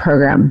this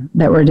program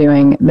that we're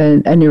doing,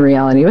 A New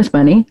Reality with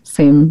Money,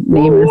 same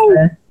name as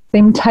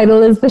same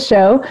title as the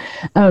show.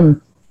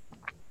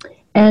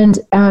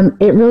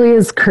 It really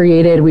is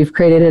we've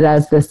created it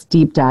as this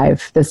deep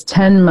dive, this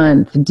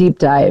 10-month deep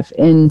dive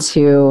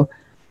into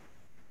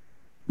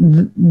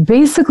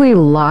basically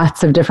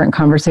lots of different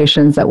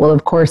conversations that will,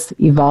 of course,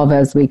 evolve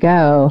as we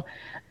go,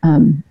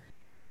 to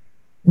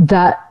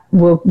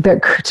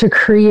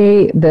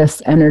create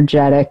this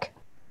energetic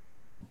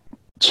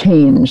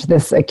change,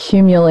 this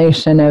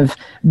accumulation of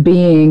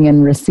being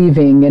and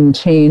receiving and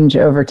change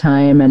over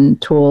time, and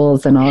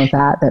tools and all of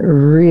that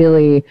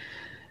really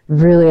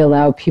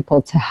allow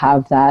people to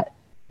have that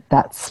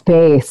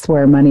space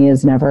where money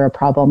is never a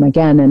problem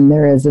again, and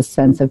there is a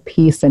sense of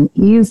peace and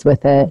ease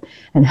with it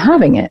and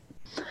having it.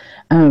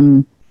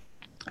 So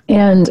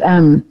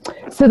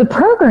the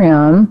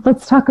program,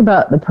 let's talk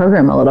about the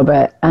program a little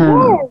bit.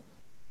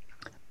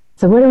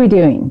 So what are we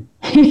doing?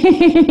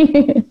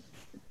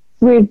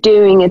 We're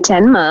doing a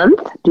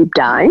 10-month deep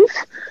dive,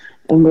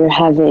 and we're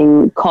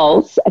having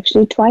calls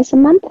actually twice a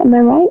month. Am I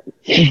right?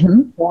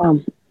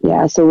 Mm-hmm.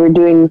 Yeah. So we're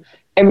doing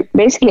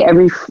basically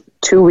every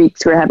 2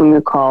 weeks we're having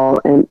a call,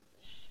 and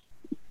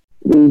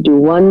we do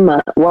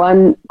one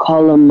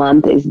call a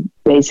month is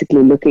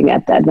basically looking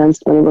at the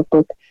Advanced Money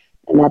Workbook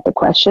and at the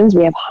questions.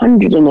 We have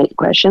 108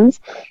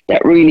 questions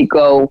that really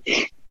go,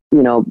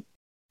 you know,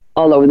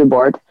 all over the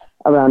board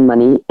around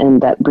money, and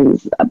that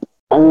brings up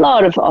a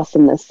lot of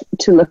awesomeness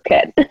to look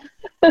at.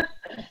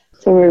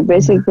 So we're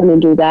basically going to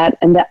do that.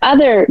 And the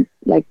other,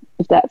 like,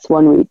 if that's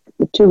 1 week,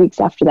 the 2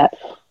 weeks after that,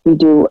 we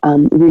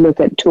look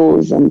at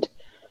tools and,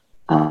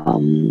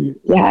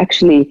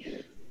 actually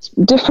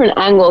different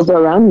angles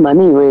around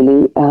money,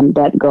 really,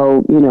 that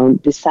go, you know,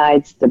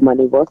 besides the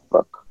money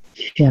workbook.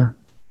 Yeah.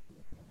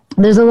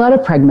 There's a lot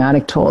of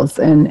pragmatic tools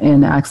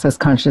in Access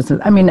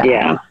Consciousness. I mean,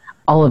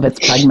 all of it's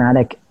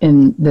pragmatic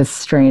in this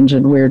strange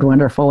and weird,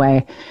 wonderful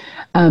way.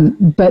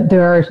 But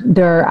there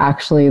are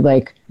actually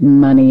like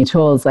money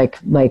tools,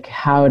 like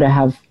how to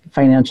have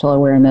financial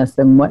awareness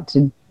and what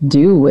to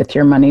do with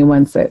your money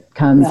once it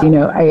comes. Yeah. You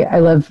know, I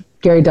love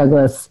Gary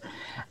Douglas.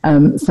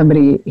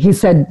 He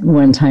said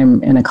one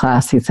time in a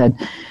class, he said,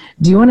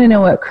 "Do you want to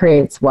know what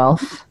creates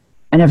wealth?"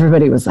 And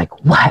everybody was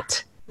like,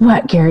 "What?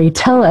 What, Gary?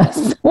 Tell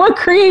us. What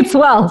creates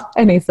wealth?"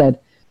 And he said,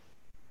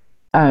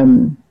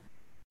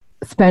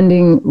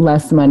 spending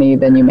less money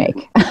than you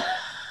make.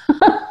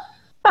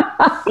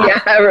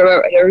 Yeah, I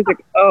remember. I was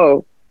like,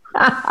 oh,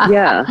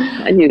 yeah,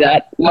 I knew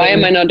that. Why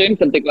am I not doing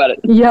something about it?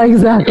 Yeah,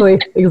 exactly.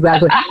 So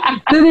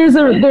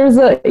there's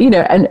a, you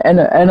know,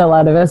 and a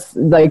lot of us,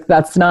 like,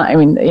 that's not, I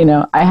mean, you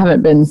know, I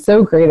haven't been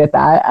so great at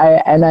that.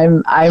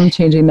 I'm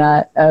changing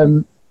that,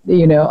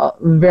 you know,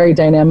 very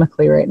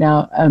dynamically right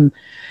now.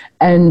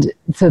 And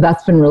so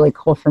that's been really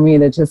cool for me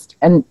to just,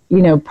 and,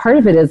 you know, part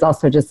of it is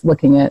also just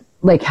looking at,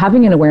 like,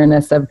 having an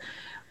awareness of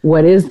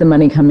what is the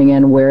money coming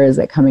in, where is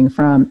it coming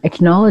from,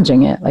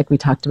 acknowledging it, like we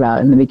talked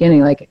about in the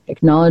beginning, like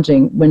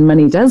acknowledging when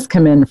money does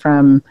come in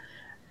from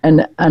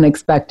an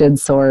unexpected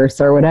source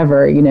or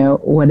whatever, you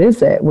know, what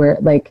is it? Where,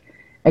 like,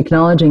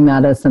 acknowledging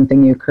that as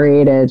something you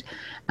created,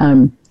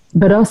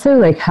 but also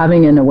like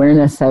having an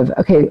awareness of,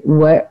 okay,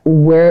 what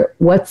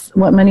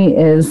money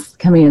is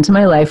coming into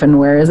my life and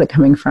where is it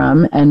coming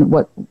from, and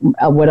what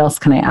else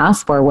can I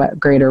ask for? What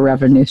greater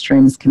revenue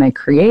streams can I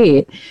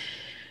create?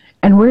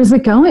 And where is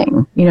it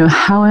going? You know,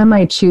 how am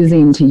I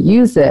choosing to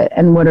use it?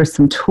 And what are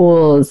some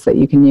tools that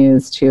you can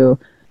use to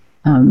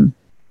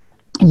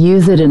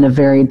use it in a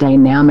very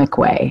dynamic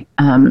way?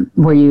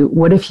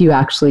 What if you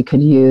actually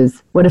could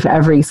use, what if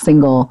every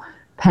single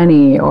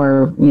penny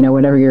or, you know,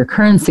 whatever your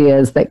currency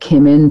is that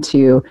came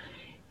into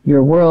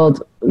your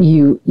world,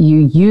 you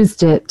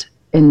used it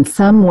in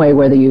some way,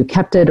 whether you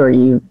kept it or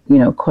you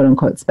know, quote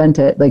unquote spent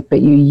it, like,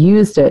 but you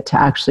used it to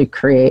actually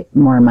create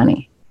more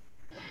money.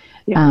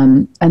 Yeah.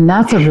 And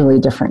that's a really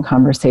different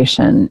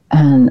conversation.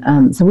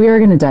 And so we are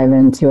going to dive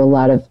into a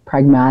lot of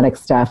pragmatic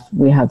stuff.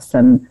 We have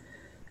some,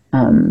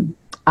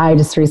 I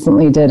just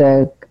recently did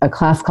a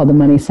class called the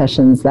Money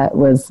Sessions that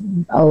was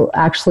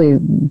actually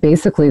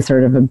basically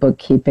sort of a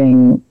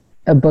bookkeeping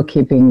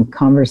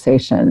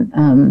conversation,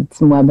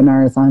 some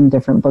webinars on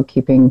different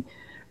bookkeeping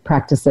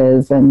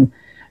practices, and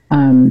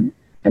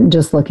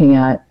just looking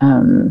at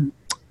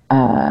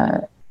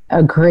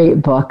a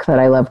great book that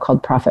I love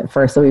called Profit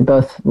First, that we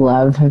both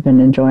love, have been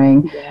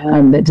enjoying,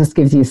 that just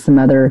gives you some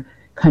other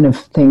kind of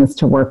things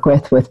to work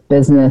with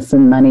business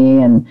and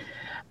money. And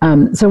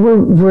so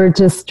we're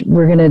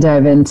going to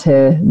dive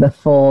into the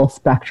full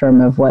spectrum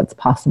of what's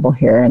possible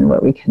here and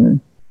what we can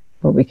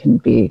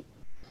be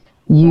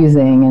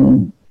using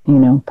and, you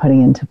know,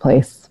 putting into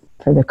place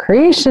for the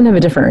creation of a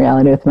different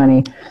reality with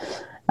money.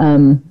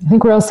 I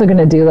think we're also going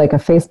to do like a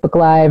Facebook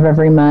Live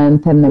every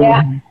month, and then we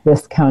have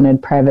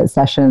discounted private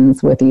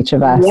sessions with each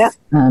of us,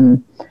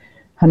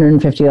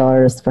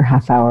 $150 for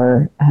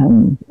half-hour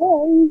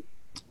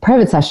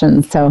private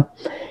sessions. So,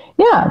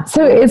 yeah.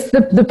 So it's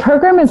the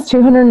program is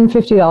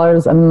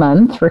 $250 a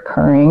month,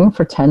 recurring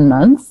for 10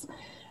 months,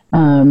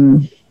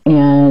 and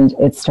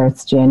it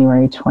starts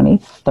January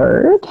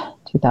 23rd,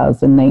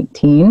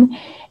 2019,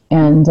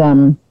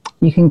 and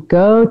you can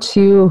go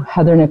to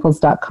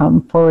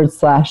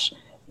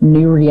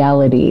heathernichols.com/new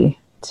reality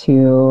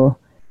to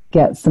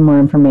get some more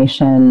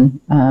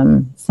information,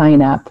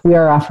 sign up. We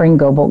are offering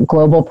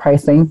global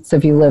pricing. So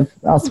if you live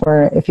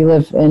elsewhere, if you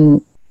live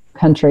in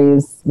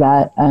countries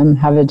that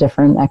have a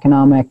different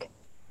economic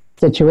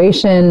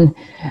situation,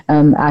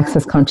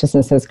 Access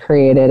Consciousness has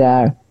created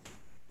a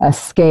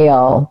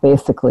scale,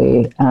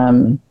 basically,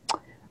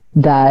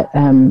 that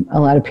a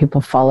lot of people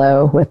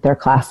follow with their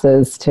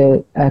classes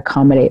to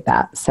accommodate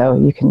that. So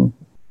you can,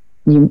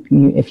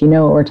 if you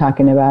know what we're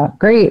talking about,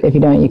 great. If you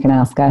don't, you can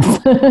ask us.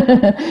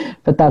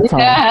 But that's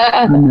all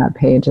on that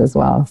page as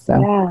well. So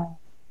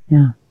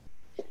yeah.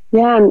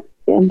 And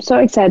I'm so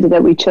excited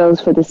that we chose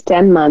for this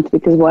 10-month,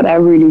 because what I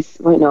really,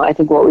 I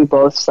think what we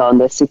both saw in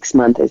the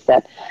 6-month is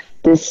that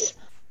this,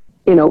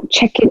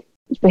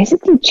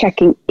 basically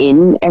checking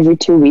in every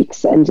 2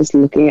 weeks and just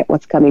looking at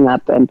what's coming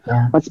up and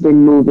what's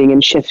been moving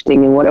and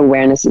shifting and what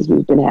awarenesses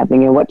we've been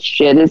having and what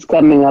shit is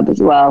coming up as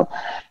well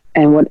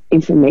and what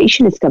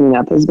information is coming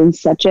up has been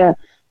such a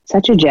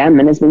gem,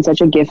 and has been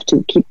such a gift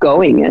to keep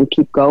going. And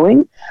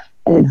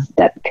it's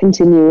that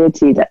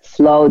continuity, that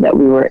flow that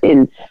we were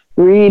in,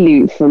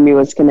 really for me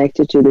was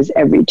connected to this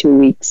every 2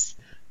 weeks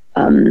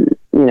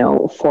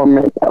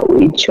format that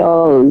we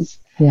chose.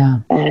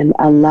 And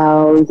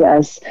allows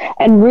us,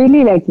 and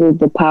really like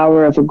the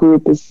power of a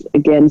group is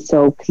again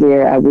so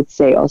clear, I would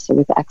say, also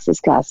with access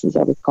classes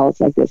or with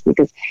calls like this,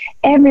 because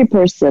every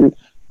person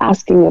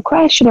asking a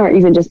question or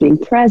even just being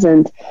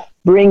present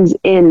brings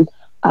in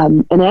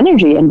an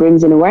energy and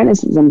brings in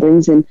awarenesses and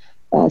brings in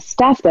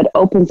stuff that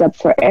opens up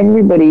for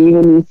everybody.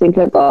 Even you think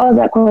like, oh,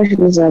 that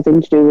question has nothing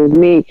to do with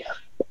me.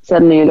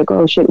 Suddenly you're like,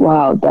 oh shit,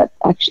 wow, that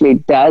actually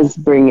does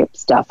bring up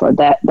stuff, or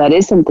that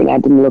is something I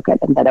didn't look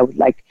at and that I would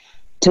like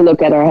to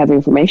look at or have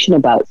information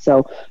about.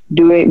 So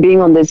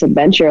being on this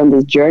adventure, on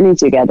this journey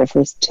together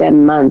for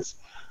 10 months,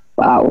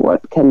 wow,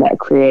 what can that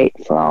create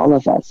for all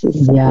of us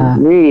is something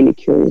I'm really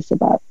curious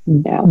about.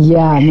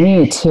 Yeah,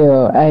 me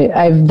too.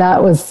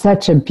 That was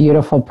such a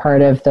beautiful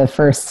part of the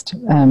first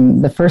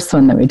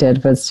one that we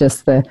did, was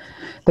just the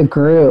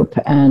group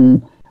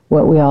and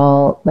what we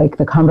all, like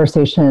the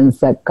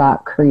conversations that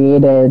got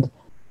created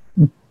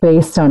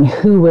based on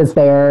who was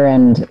there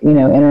and,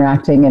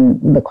 interacting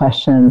and the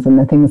questions and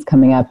the things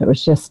coming up. It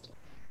was just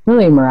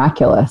really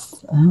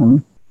miraculous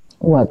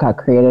what got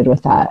created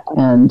with that.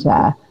 And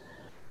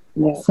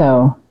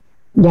so,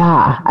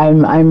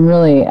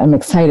 I'm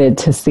excited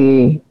to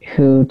see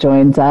who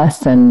joins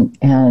us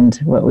and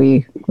what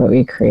we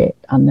create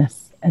on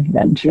this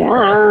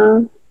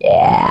adventure.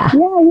 Yeah.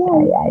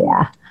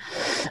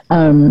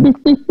 And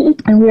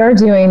we are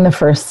doing the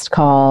first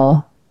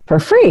call for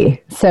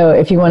free. So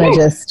if you want to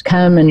just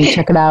come and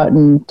check it out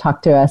and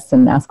talk to us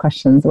and ask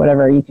questions,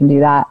 whatever, you can do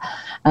that.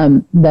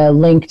 The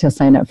link to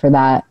sign up for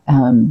that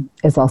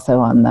is also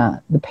on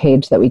the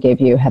page that we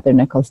gave you,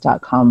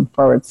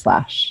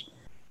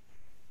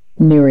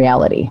 heathernichols.com/new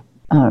reality.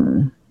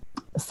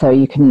 So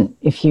you can,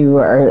 if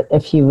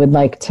you would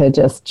like to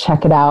just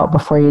check it out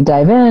before you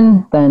dive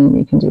in, then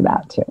you can do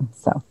that too.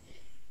 So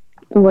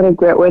what a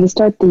great way to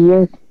start the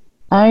year.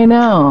 I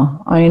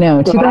know.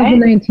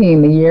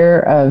 2019, the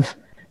year of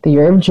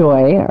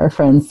joy. Our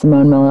friend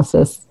Simone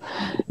Melissus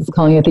is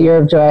calling it the year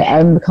of joy.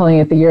 I'm calling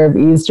it the year of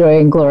ease, joy,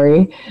 and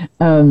glory.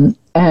 And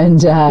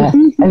the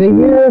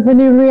year of a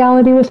new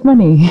reality with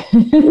money.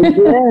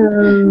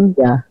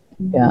 Yeah.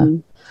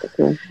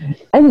 Okay.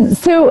 And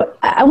so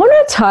I want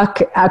to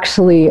talk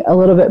actually a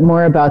little bit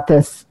more about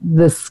this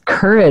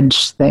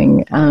courage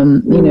thing,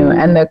 and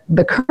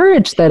the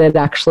courage that it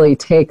actually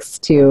takes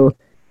to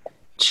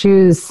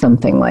choose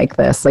something like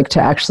this, like to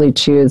actually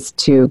choose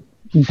to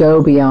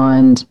go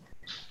beyond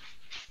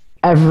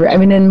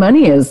and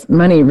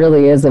money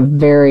really is a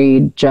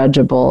very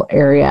judgeable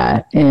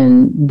area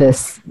in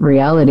this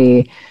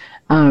reality.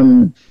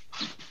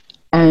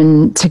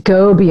 And to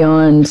go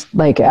beyond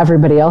like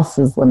everybody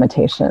else's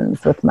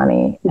limitations with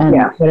money and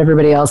what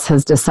everybody else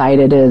has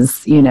decided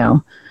is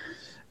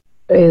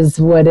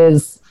what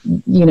is,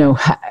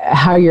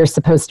 how you're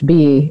supposed to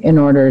be in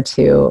order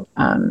to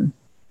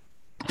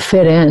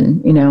fit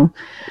in,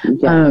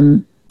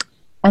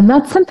 and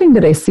that's something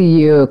that I see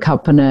you,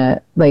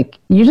 Kalpana, like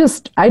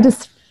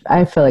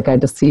I feel like I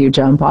just see you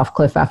jump off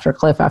cliff after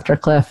cliff after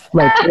cliff,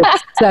 like with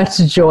such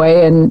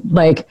joy and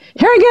like,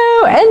 here I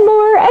go, and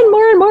more and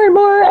more and more and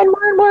more and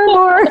more and more and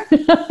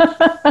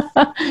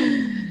more.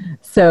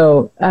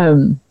 So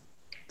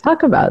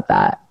talk about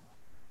that.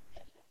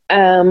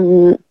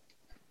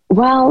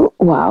 Well,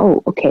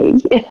 wow, okay.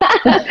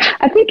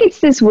 I think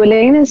it's this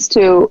willingness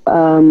to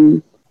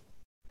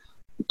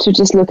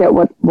just look at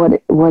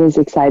what is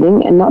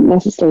exciting and not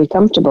necessarily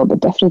comfortable,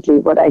 but definitely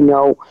what I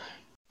know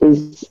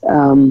is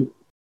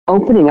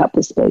opening up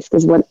the space.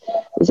 Because what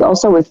is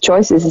also with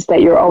choices is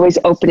that you're always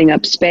opening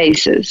up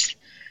spaces.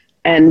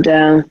 And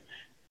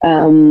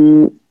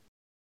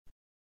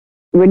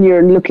when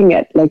you're looking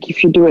at, like,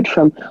 if you do it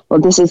from, well,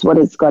 this is what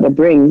it's got to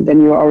bring,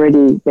 then you're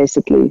already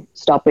basically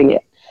stopping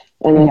it.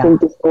 And I think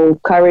this whole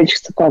courage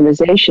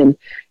conversation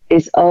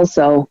is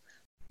also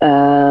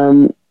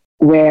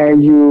where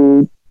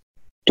you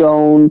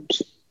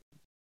don't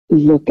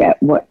look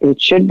at what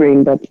it should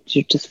bring, but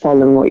you're just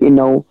following what you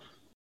know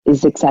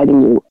is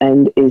exciting you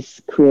and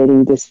is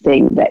creating this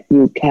thing that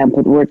you can't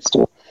put words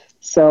to.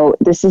 So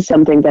this is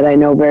something that I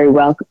know very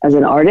well as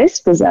an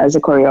artist, because as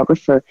a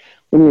choreographer,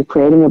 when you're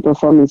creating a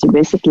performance, you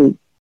basically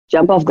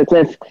jump off the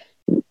cliff.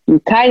 You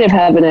kind of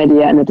have an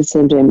idea, and at the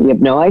same time, you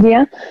have no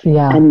idea.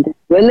 Yeah. And the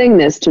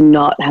willingness to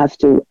not have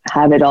to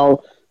have it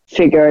all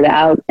figured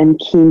out and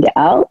keyed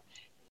out.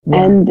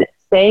 Yeah. And at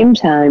the same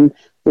time,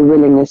 the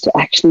willingness to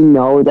actually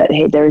know that,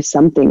 hey, there is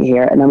something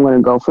here and I'm going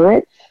to go for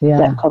it. Yeah.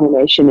 That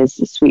combination is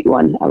the sweet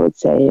one, I would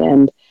say,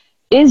 and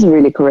is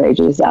really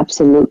courageous,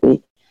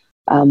 absolutely.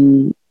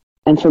 And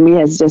for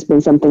me, it's just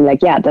been something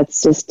like,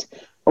 that's just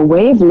a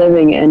way of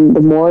living. And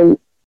the more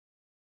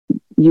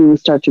you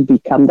start to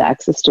become the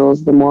access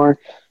tools, the more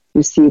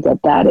you see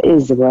that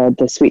is where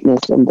the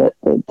sweetness and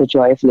the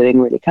joy of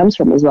living really comes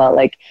from as well.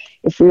 Like,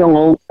 if we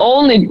are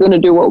only going to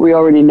do what we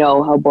already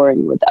know, how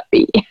boring would that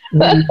be?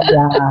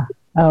 Yeah.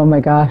 Oh my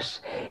gosh.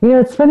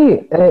 It's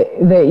funny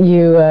that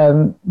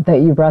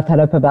you brought that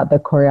up about the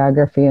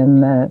choreography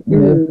and the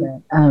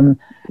movement.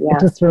 It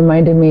just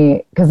reminded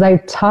me, because I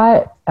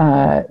taught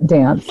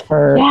dance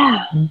for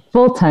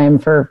full time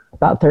for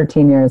about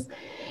 13 years.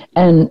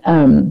 And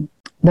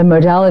the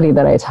modality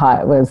that I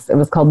taught was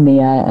called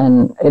Nia,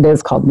 and it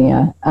is called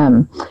Nia.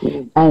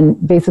 And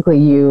basically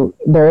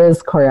there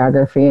is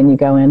choreography, and you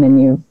go in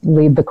and you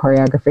lead the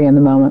choreography in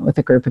the moment with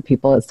a group of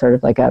people. It's sort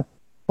of like a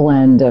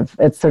blend of,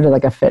 it's sort of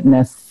like a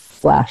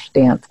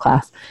fitness/dance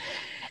class.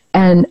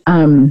 And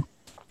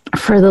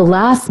for the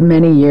last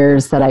many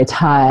years that I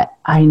taught,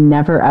 I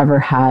never ever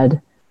had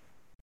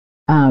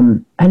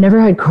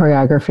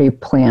choreography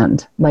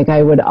planned. Like,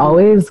 I would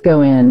always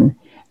go in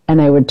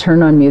and I would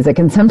turn on music,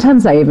 and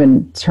sometimes I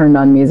even turned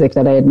on music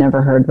that I had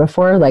never heard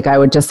before. Like, I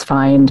would just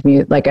find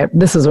music. Like,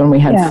 this is when we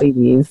had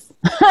CDs.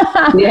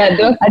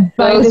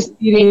 Those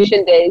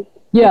ancient days.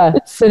 Yeah,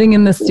 sitting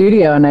in the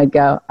studio, and I'd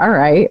go, all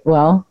right,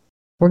 well,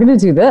 we're going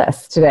to do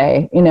this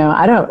today.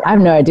 I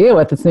have no idea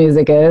what this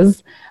music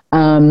is.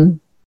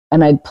 And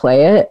I'd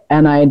play it,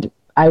 and I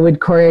would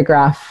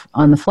choreograph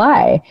on the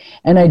fly,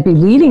 and I'd be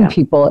leading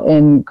people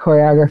in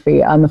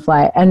choreography on the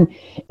fly. And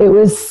it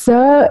was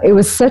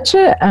such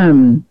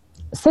a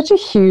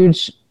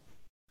huge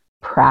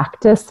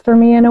practice for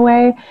me, in a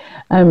way,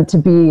 to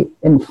be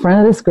in front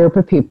of this group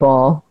of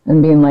people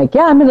and being like,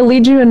 I'm going to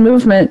lead you in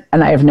movement.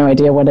 And I have no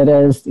idea what it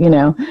is,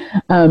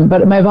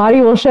 but my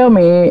body will show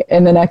me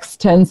in the next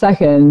 10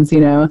 seconds,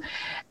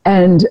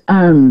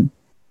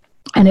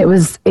 and it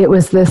was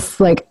this,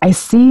 like, I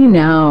see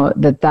now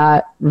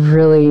that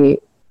really,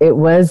 it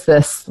was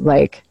this,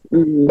 like,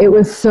 it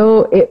was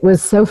so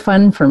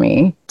fun for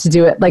me to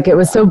do it. Like, it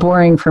was so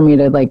boring for me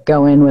to, like,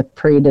 go in with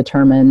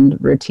predetermined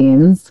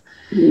routines.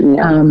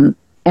 Yeah.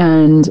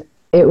 And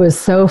it was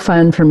so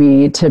fun for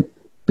me to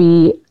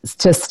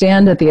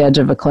stand at the edge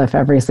of a cliff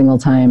every single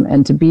time,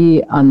 and to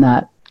be on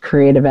that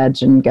creative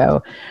edge and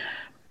go,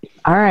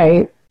 all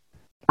right,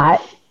 I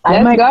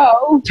might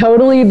go.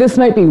 Totally, this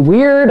might be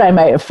weird. I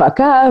might fuck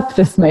up.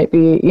 This might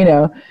be,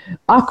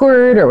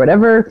 awkward or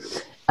whatever.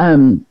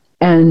 And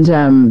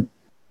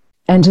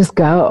just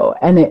go.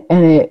 And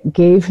it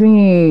gave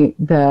me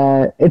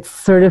it's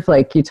sort of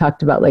like you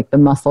talked about, like, the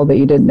muscle that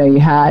you didn't know you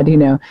had,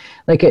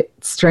 like, it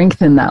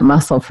strengthened that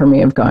muscle for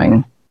me of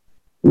going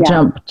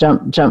jump,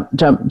 jump, jump,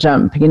 jump,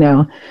 jump,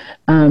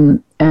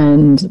 and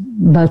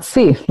let's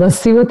see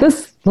what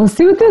this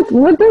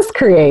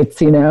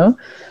creates,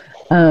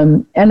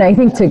 and I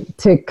think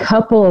to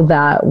couple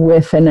that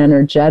with an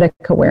energetic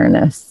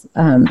awareness,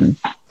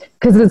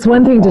 because it's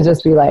one thing to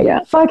just be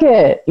like, fuck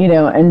it,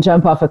 and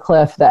jump off a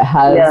cliff that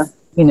has,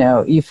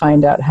 you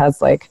find out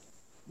has, like,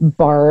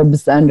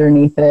 barbs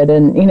underneath it,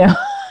 and,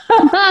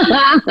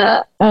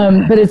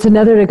 but it's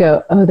another to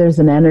go, oh, there's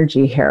an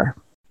energy here.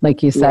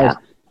 Like you said,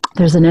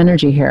 there's an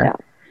energy here.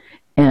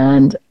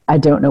 And I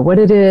don't know what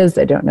it is.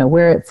 I don't know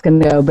where it's going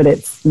to go, but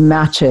it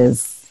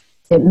matches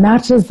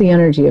the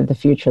energy of the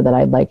future that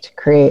I'd like to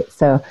create.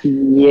 So say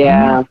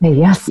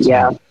yes to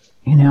it,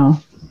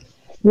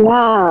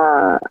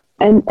 Yeah.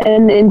 And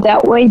in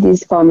that way,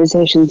 these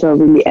conversations are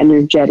really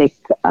energetic,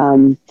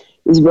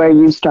 is where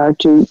you start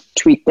to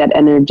tweak that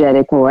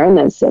energetic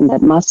awareness and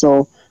that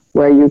muscle,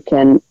 where you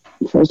can,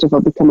 first of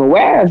all, become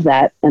aware of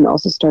that, and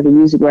also start to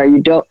use it where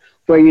you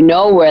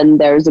know when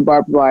there's a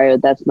barbed wire,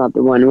 that's not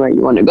the one where you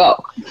want to go.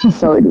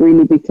 So it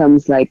really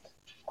becomes like,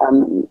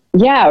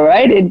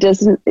 right? It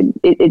doesn't,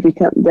 it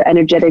becomes, the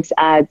energetics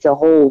adds a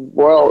whole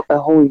world, a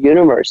whole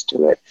universe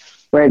to it,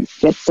 where it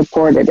gets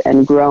supported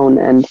and grown.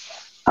 And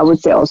I would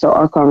say also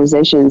our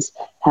conversations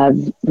have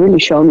really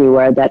shown me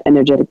where that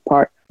energetic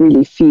part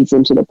really feeds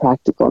into the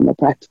practical, and the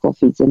practical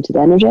feeds into the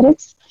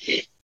energetics.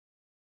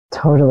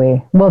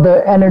 Totally. Well,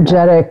 the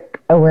energetic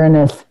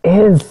awareness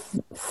is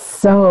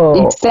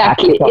so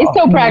exactly practical. It's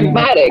so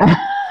pragmatic.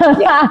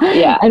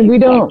 Yeah. And we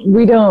don't,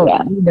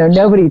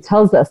 nobody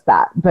tells us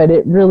that, but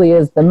it really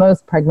is the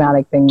most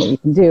pragmatic thing that you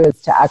can do,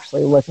 is to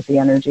actually look at the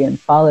energy and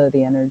follow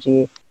the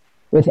energy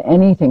with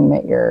anything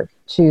that you're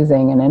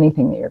choosing and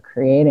anything that you're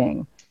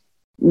creating.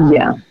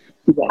 It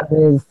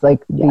is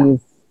like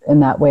these, in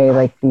that way,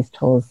 like these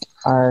tools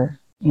are,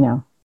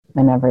 in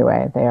every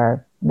way,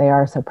 they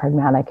are so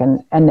pragmatic,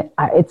 and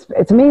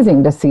it's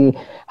amazing to see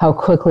how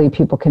quickly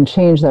people can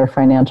change their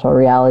financial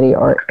reality,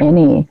 or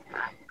anything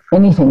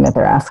that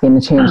they're asking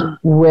to change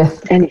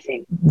with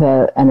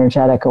the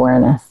energetic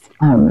awareness.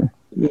 And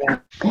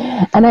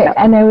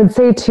I would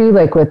say too,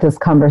 like with this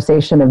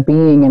conversation of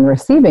being and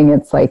receiving,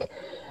 it's like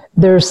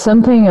there's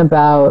something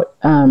about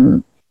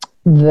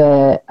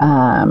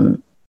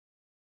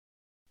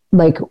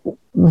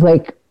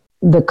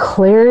the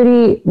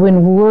clarity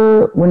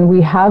when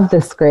we have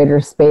this greater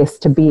space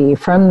to be,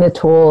 from the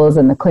tools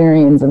and the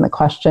clearings and the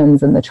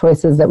questions and the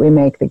choices that we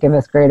make that give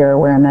us greater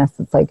awareness.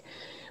 It's like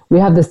we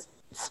have this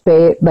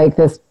space, like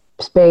this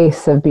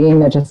space of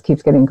being that just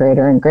keeps getting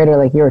greater and greater.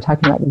 Like you were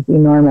talking about, this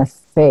enormous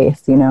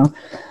space, the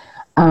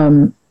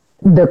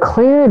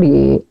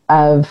clarity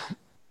of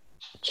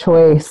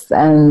choice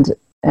and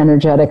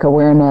energetic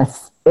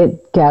awareness,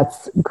 it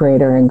gets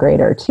greater and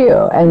greater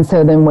too. And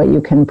so then what you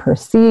can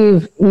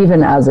perceive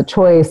even as a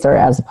choice or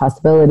as a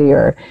possibility,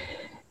 or,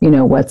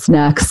 what's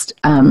next,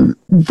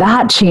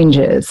 that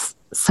changes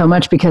so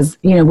much, because,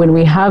 when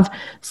we have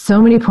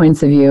so many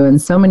points of view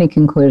and so many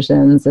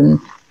conclusions and,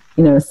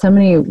 so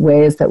many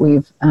ways that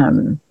we've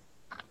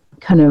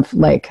kind of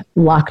like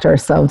locked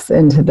ourselves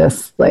into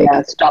this, like,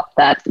 stop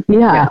that.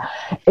 Even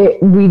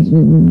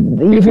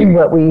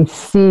what we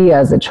see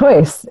as a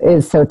choice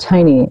is so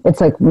tiny.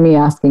 It's like me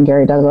asking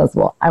Gary Douglas,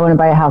 well, I want to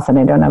buy a house and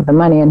I don't have the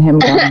money, and him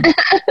going,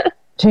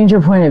 change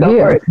your point of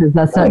view, because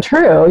that's not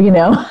true,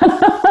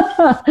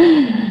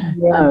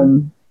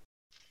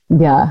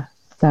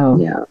 So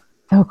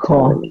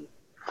cool. Totally.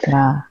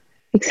 Yeah.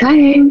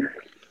 Exciting.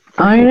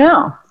 I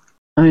know.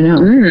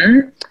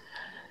 Mm-hmm.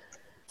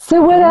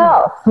 So what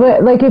else?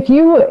 What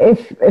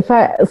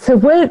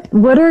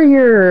are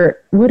your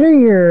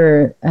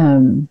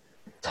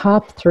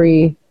top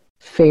 3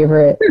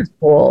 favorite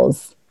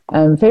tools,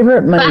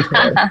 favorite money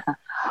tools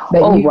that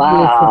you use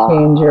to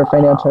change your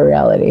financial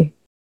reality?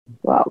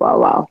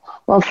 Wow.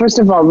 Well, first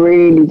of all,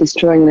 really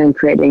destroying and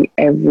creating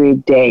every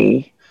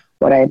day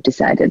what I've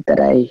decided that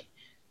I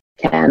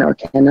can or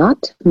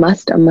cannot,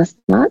 must or must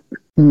not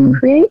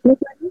create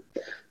with money.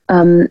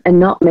 And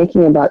not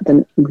making it about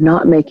the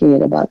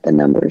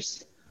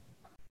numbers,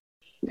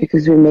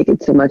 because we make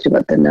it so much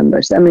about the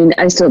numbers. I mean,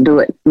 I still do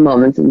it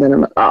moments, and then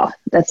I'm like,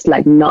 that's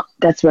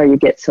where you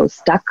get so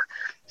stuck.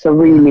 So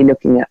really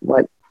looking at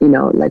what,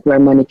 like where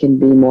money can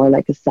be more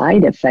like a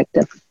side effect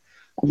of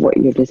what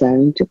you're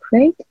desiring to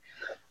create.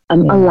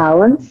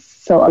 Allowance.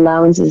 So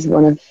allowance is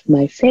one of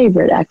my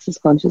favorite access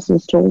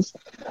consciousness tools.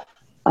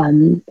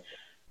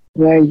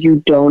 Where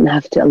you don't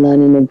have to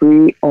align and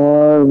agree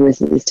or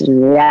resist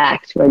and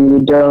react, where you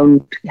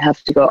don't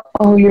have to go,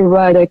 oh, you're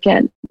right, I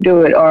can't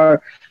do it,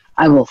 or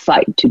I will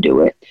fight to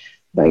do it.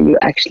 Where you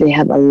actually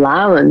have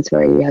allowance,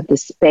 where you have the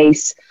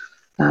space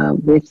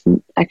with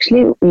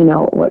actually,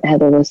 what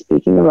Heather was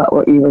speaking about,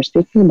 what you were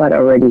speaking about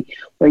already,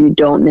 where you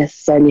don't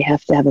necessarily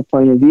have to have a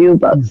point of view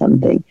about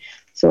something.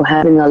 So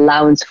having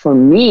allowance for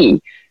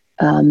me,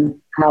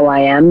 how I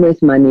am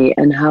with money,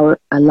 and how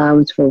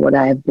allowance for what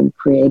I have been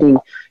creating,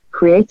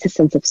 creates a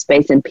sense of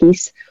space and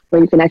peace,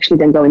 where you can actually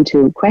then go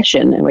into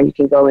question, and where you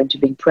can go into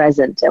being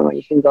present, and where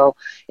you can go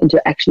into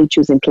actually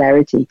choosing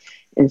clarity,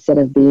 instead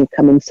of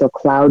becoming so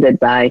clouded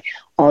by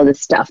all the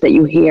stuff that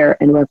you hear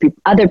and where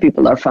other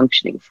people are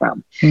functioning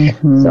from.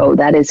 Mm-hmm. So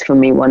that is for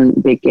me one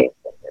big gift,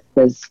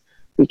 because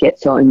we get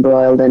so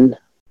embroiled in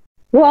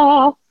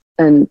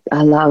and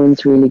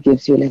allowance really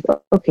gives you like,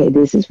 okay,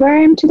 this is where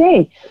I am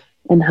today,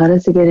 and how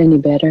does it get any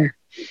better?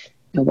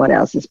 And what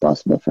else is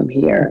possible from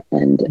here?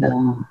 And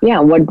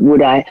what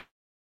would I...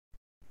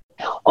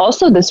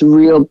 Also, this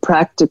real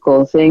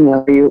practical thing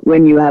of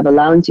when you have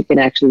allowance, you can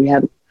actually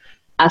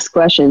ask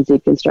questions. You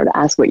can start to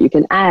ask what you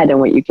can add and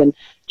what you can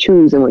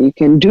choose and what you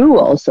can do.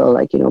 Also,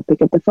 like, pick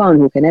up the phone.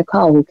 Who can I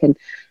call? What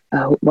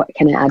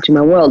can I add to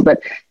my world?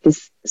 But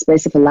this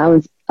space of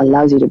allowance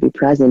allows you to be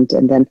present,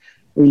 and then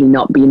really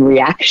not be in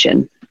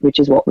reaction, which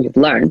is what we've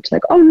learned.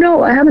 Like, oh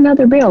no, I have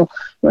another bill.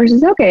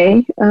 Versus,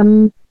 okay,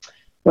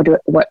 what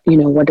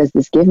does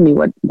this give me?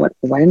 What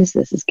awareness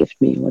does this give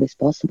me? What is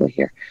possible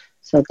here?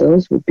 So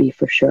those would be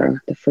for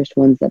sure the first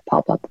ones that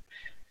pop up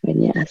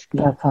when you ask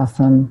me. That's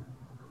awesome.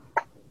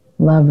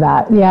 Love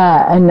that.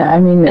 Yeah. And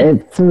I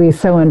mean, we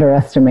so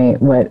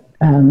underestimate what,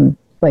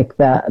 like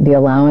the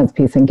allowance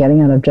piece and getting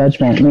out of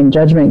judgment. I mean,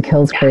 judgment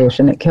kills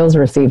creation. It kills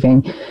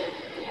receiving.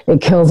 It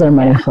kills our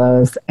money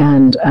flows.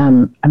 And, I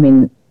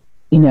mean,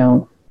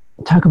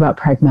 talk about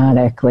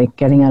pragmatic, like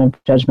getting out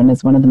of judgment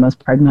is one of the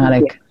most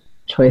pragmatic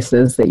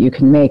choices that you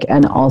can make,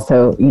 and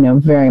also, you know,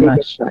 very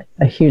much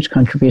a huge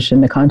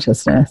contribution to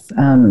consciousness.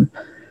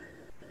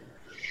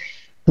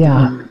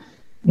 Yeah,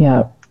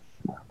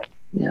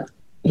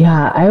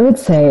 I would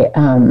say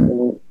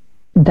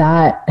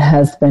that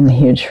has been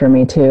huge for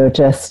me too.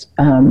 Just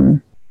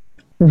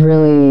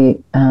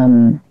really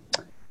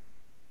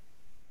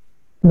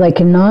like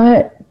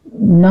not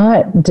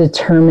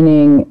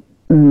determining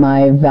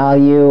my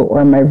value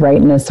or my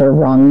rightness or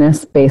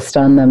wrongness based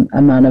on the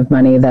amount of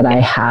money that I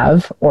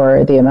have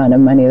or the amount of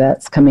money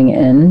that's coming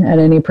in at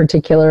any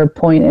particular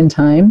point in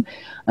time.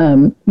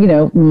 You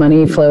know,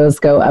 money flows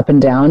go up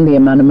and down. The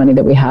amount of money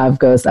that we have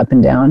goes up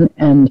and down.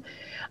 And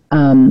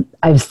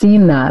I've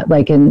seen that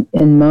like in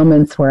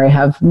moments where I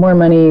have more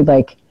money,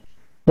 like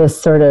this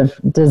sort of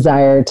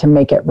desire to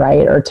make it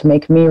right or to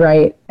make me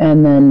right.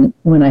 And then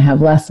when I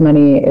have less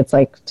money, it's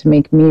like to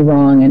make me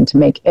wrong and to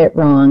make it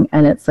wrong.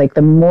 And it's like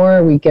the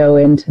more we go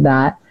into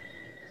that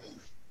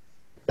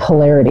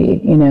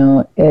polarity, you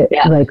know,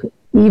 like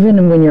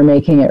even when you're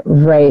making it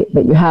right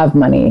that you have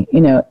money, you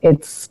know,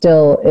 it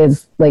still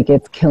is like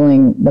it's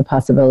killing the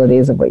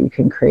possibilities of what you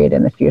can create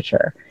in the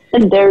future.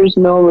 And there's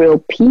no real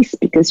peace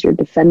because you're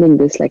defending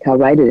this like how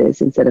right it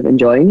is instead of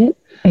enjoying it.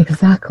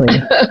 Exactly.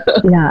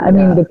 Yeah. I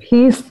mean, the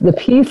peace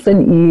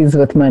and ease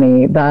with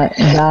money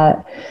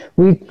that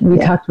we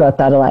talked about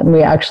that a lot, and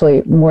we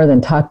actually more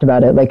than talked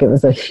about it. Like it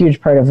was a huge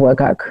part of what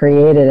got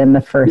created in the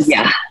first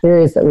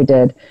series that we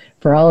did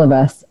for all of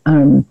us.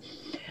 And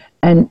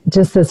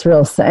just this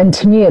real, and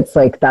to me, it's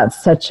like,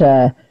 that's such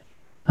a,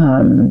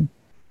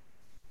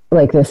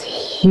 like this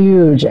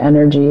huge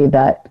energy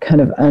that kind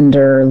of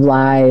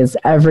underlies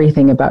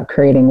everything about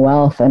creating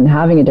wealth and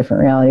having a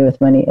different reality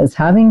with money is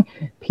having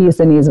peace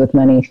and ease with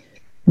money,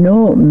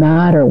 no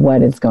matter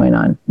what is going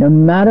on, no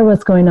matter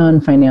what's going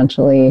on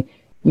financially.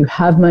 You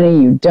have money,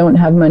 you don't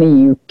have money,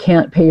 you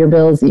can't pay your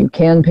bills, you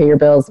can pay your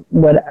bills,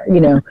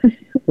 whatever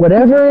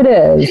it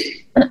is.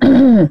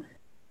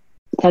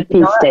 That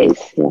peace stays.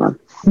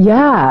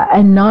 Yeah.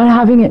 And not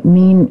having it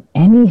mean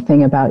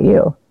anything about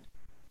you.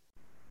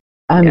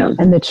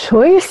 And the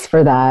choice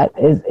for that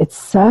it's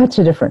such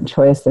a different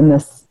choice in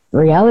this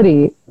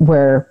reality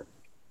where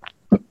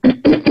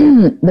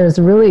there's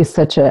really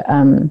such a,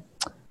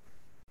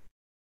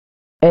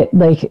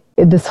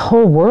 this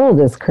whole world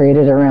is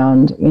created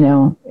around, you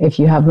know, if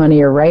you have money,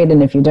 you're right.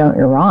 And if you don't,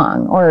 you're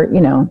wrong. Or, you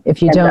know,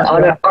 if you don't.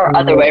 Or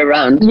other way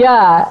around.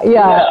 Yeah.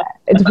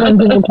 It depends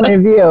on your point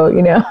of view,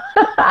 you know.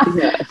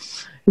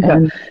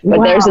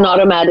 But there's an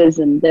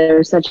automatism.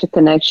 There's such a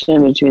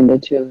connection between the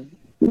two,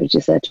 which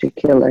is such a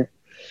killer.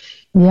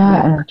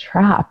 Yeah, and a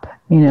trap,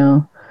 you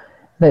know,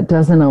 that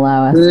doesn't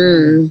allow us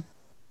to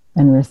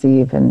and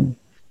receive and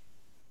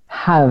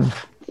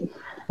have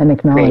and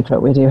acknowledge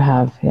what we do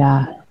have.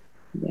 Yeah.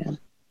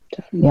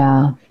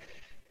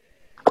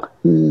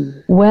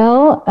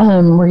 Well,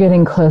 we're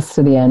getting close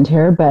to the end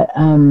here, but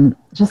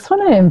just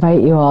want to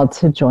invite you all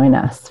to join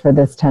us for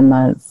this 10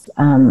 months.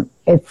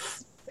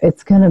 It's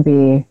going to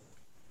be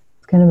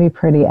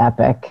pretty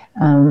epic.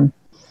 And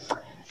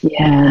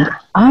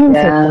I'm so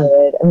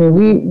excited. I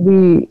mean,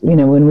 we, you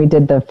know, when we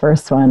did the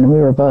first one,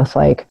 we were both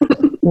like,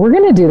 we're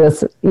going to do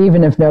this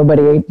even if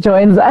nobody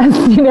joins us,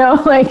 you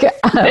know, like.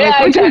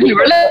 Exactly.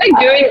 We're like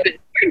doing this.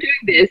 We're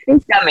doing this.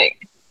 It's coming.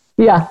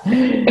 Yeah.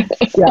 And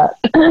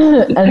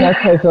that's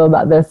how I feel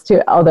about this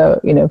too. Although,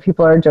 you know,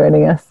 people are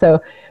joining us.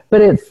 So, but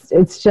it's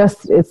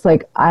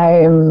like,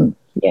 I'm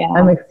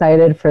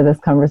excited for this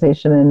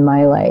conversation in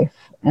my life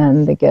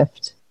and the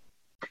gift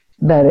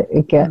that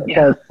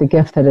the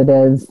gift that it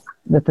is,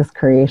 that this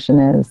creation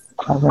is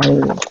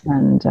already,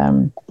 and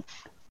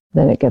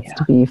that it gets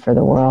to be for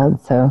the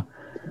world. So,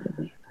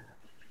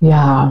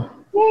 I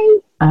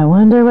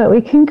wonder what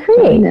we can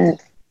create.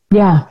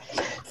 Yeah.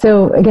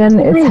 So again,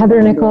 it's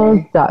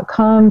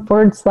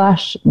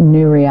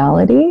heathernichols.com/new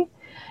reality.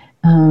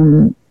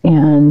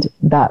 And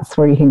that's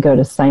where you can go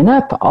to sign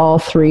up. All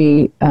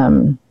 3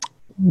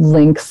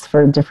 links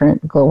for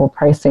different global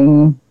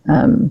pricing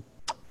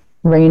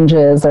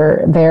ranges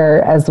are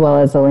there, as well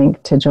as a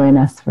link to join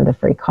us for the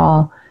free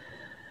call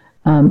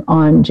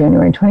on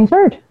January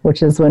 23rd,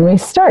 which is when we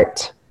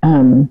start.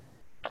 And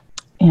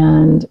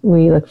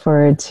we look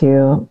forward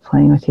to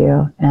playing with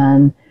you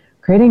and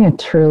creating a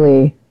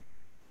truly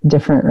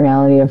different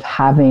reality of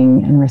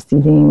having and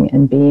receiving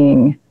and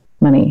being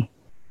money.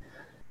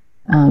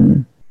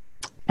 And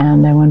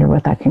I wonder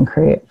what that can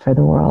create for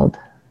the world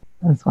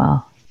as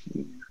well.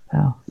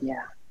 So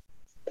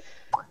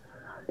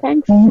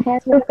Thanks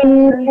for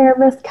being here,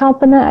 Miss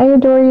Kalpana. I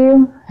adore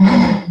you.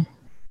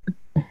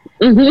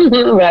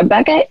 Right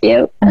back at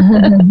you.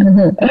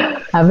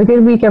 Have a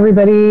good week,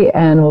 everybody,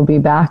 and we'll be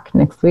back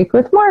next week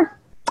with more.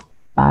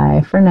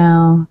 Bye for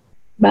now.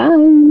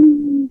 Bye.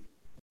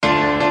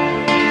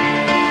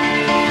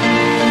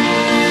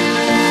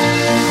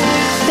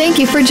 Thank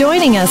you for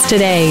joining us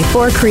today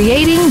for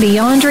Creating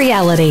Beyond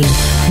Reality.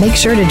 Make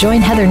sure to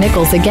join Heather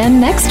Nichols again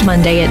next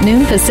Monday at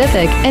noon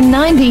Pacific and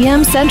 9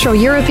 p.m. Central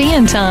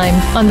European Time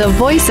on the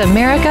Voice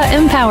America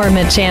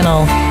Empowerment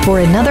Channel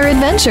for another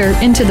adventure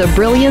into the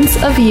brilliance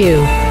of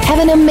you. Have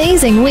an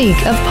amazing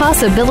week of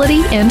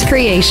possibility and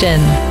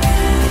creation.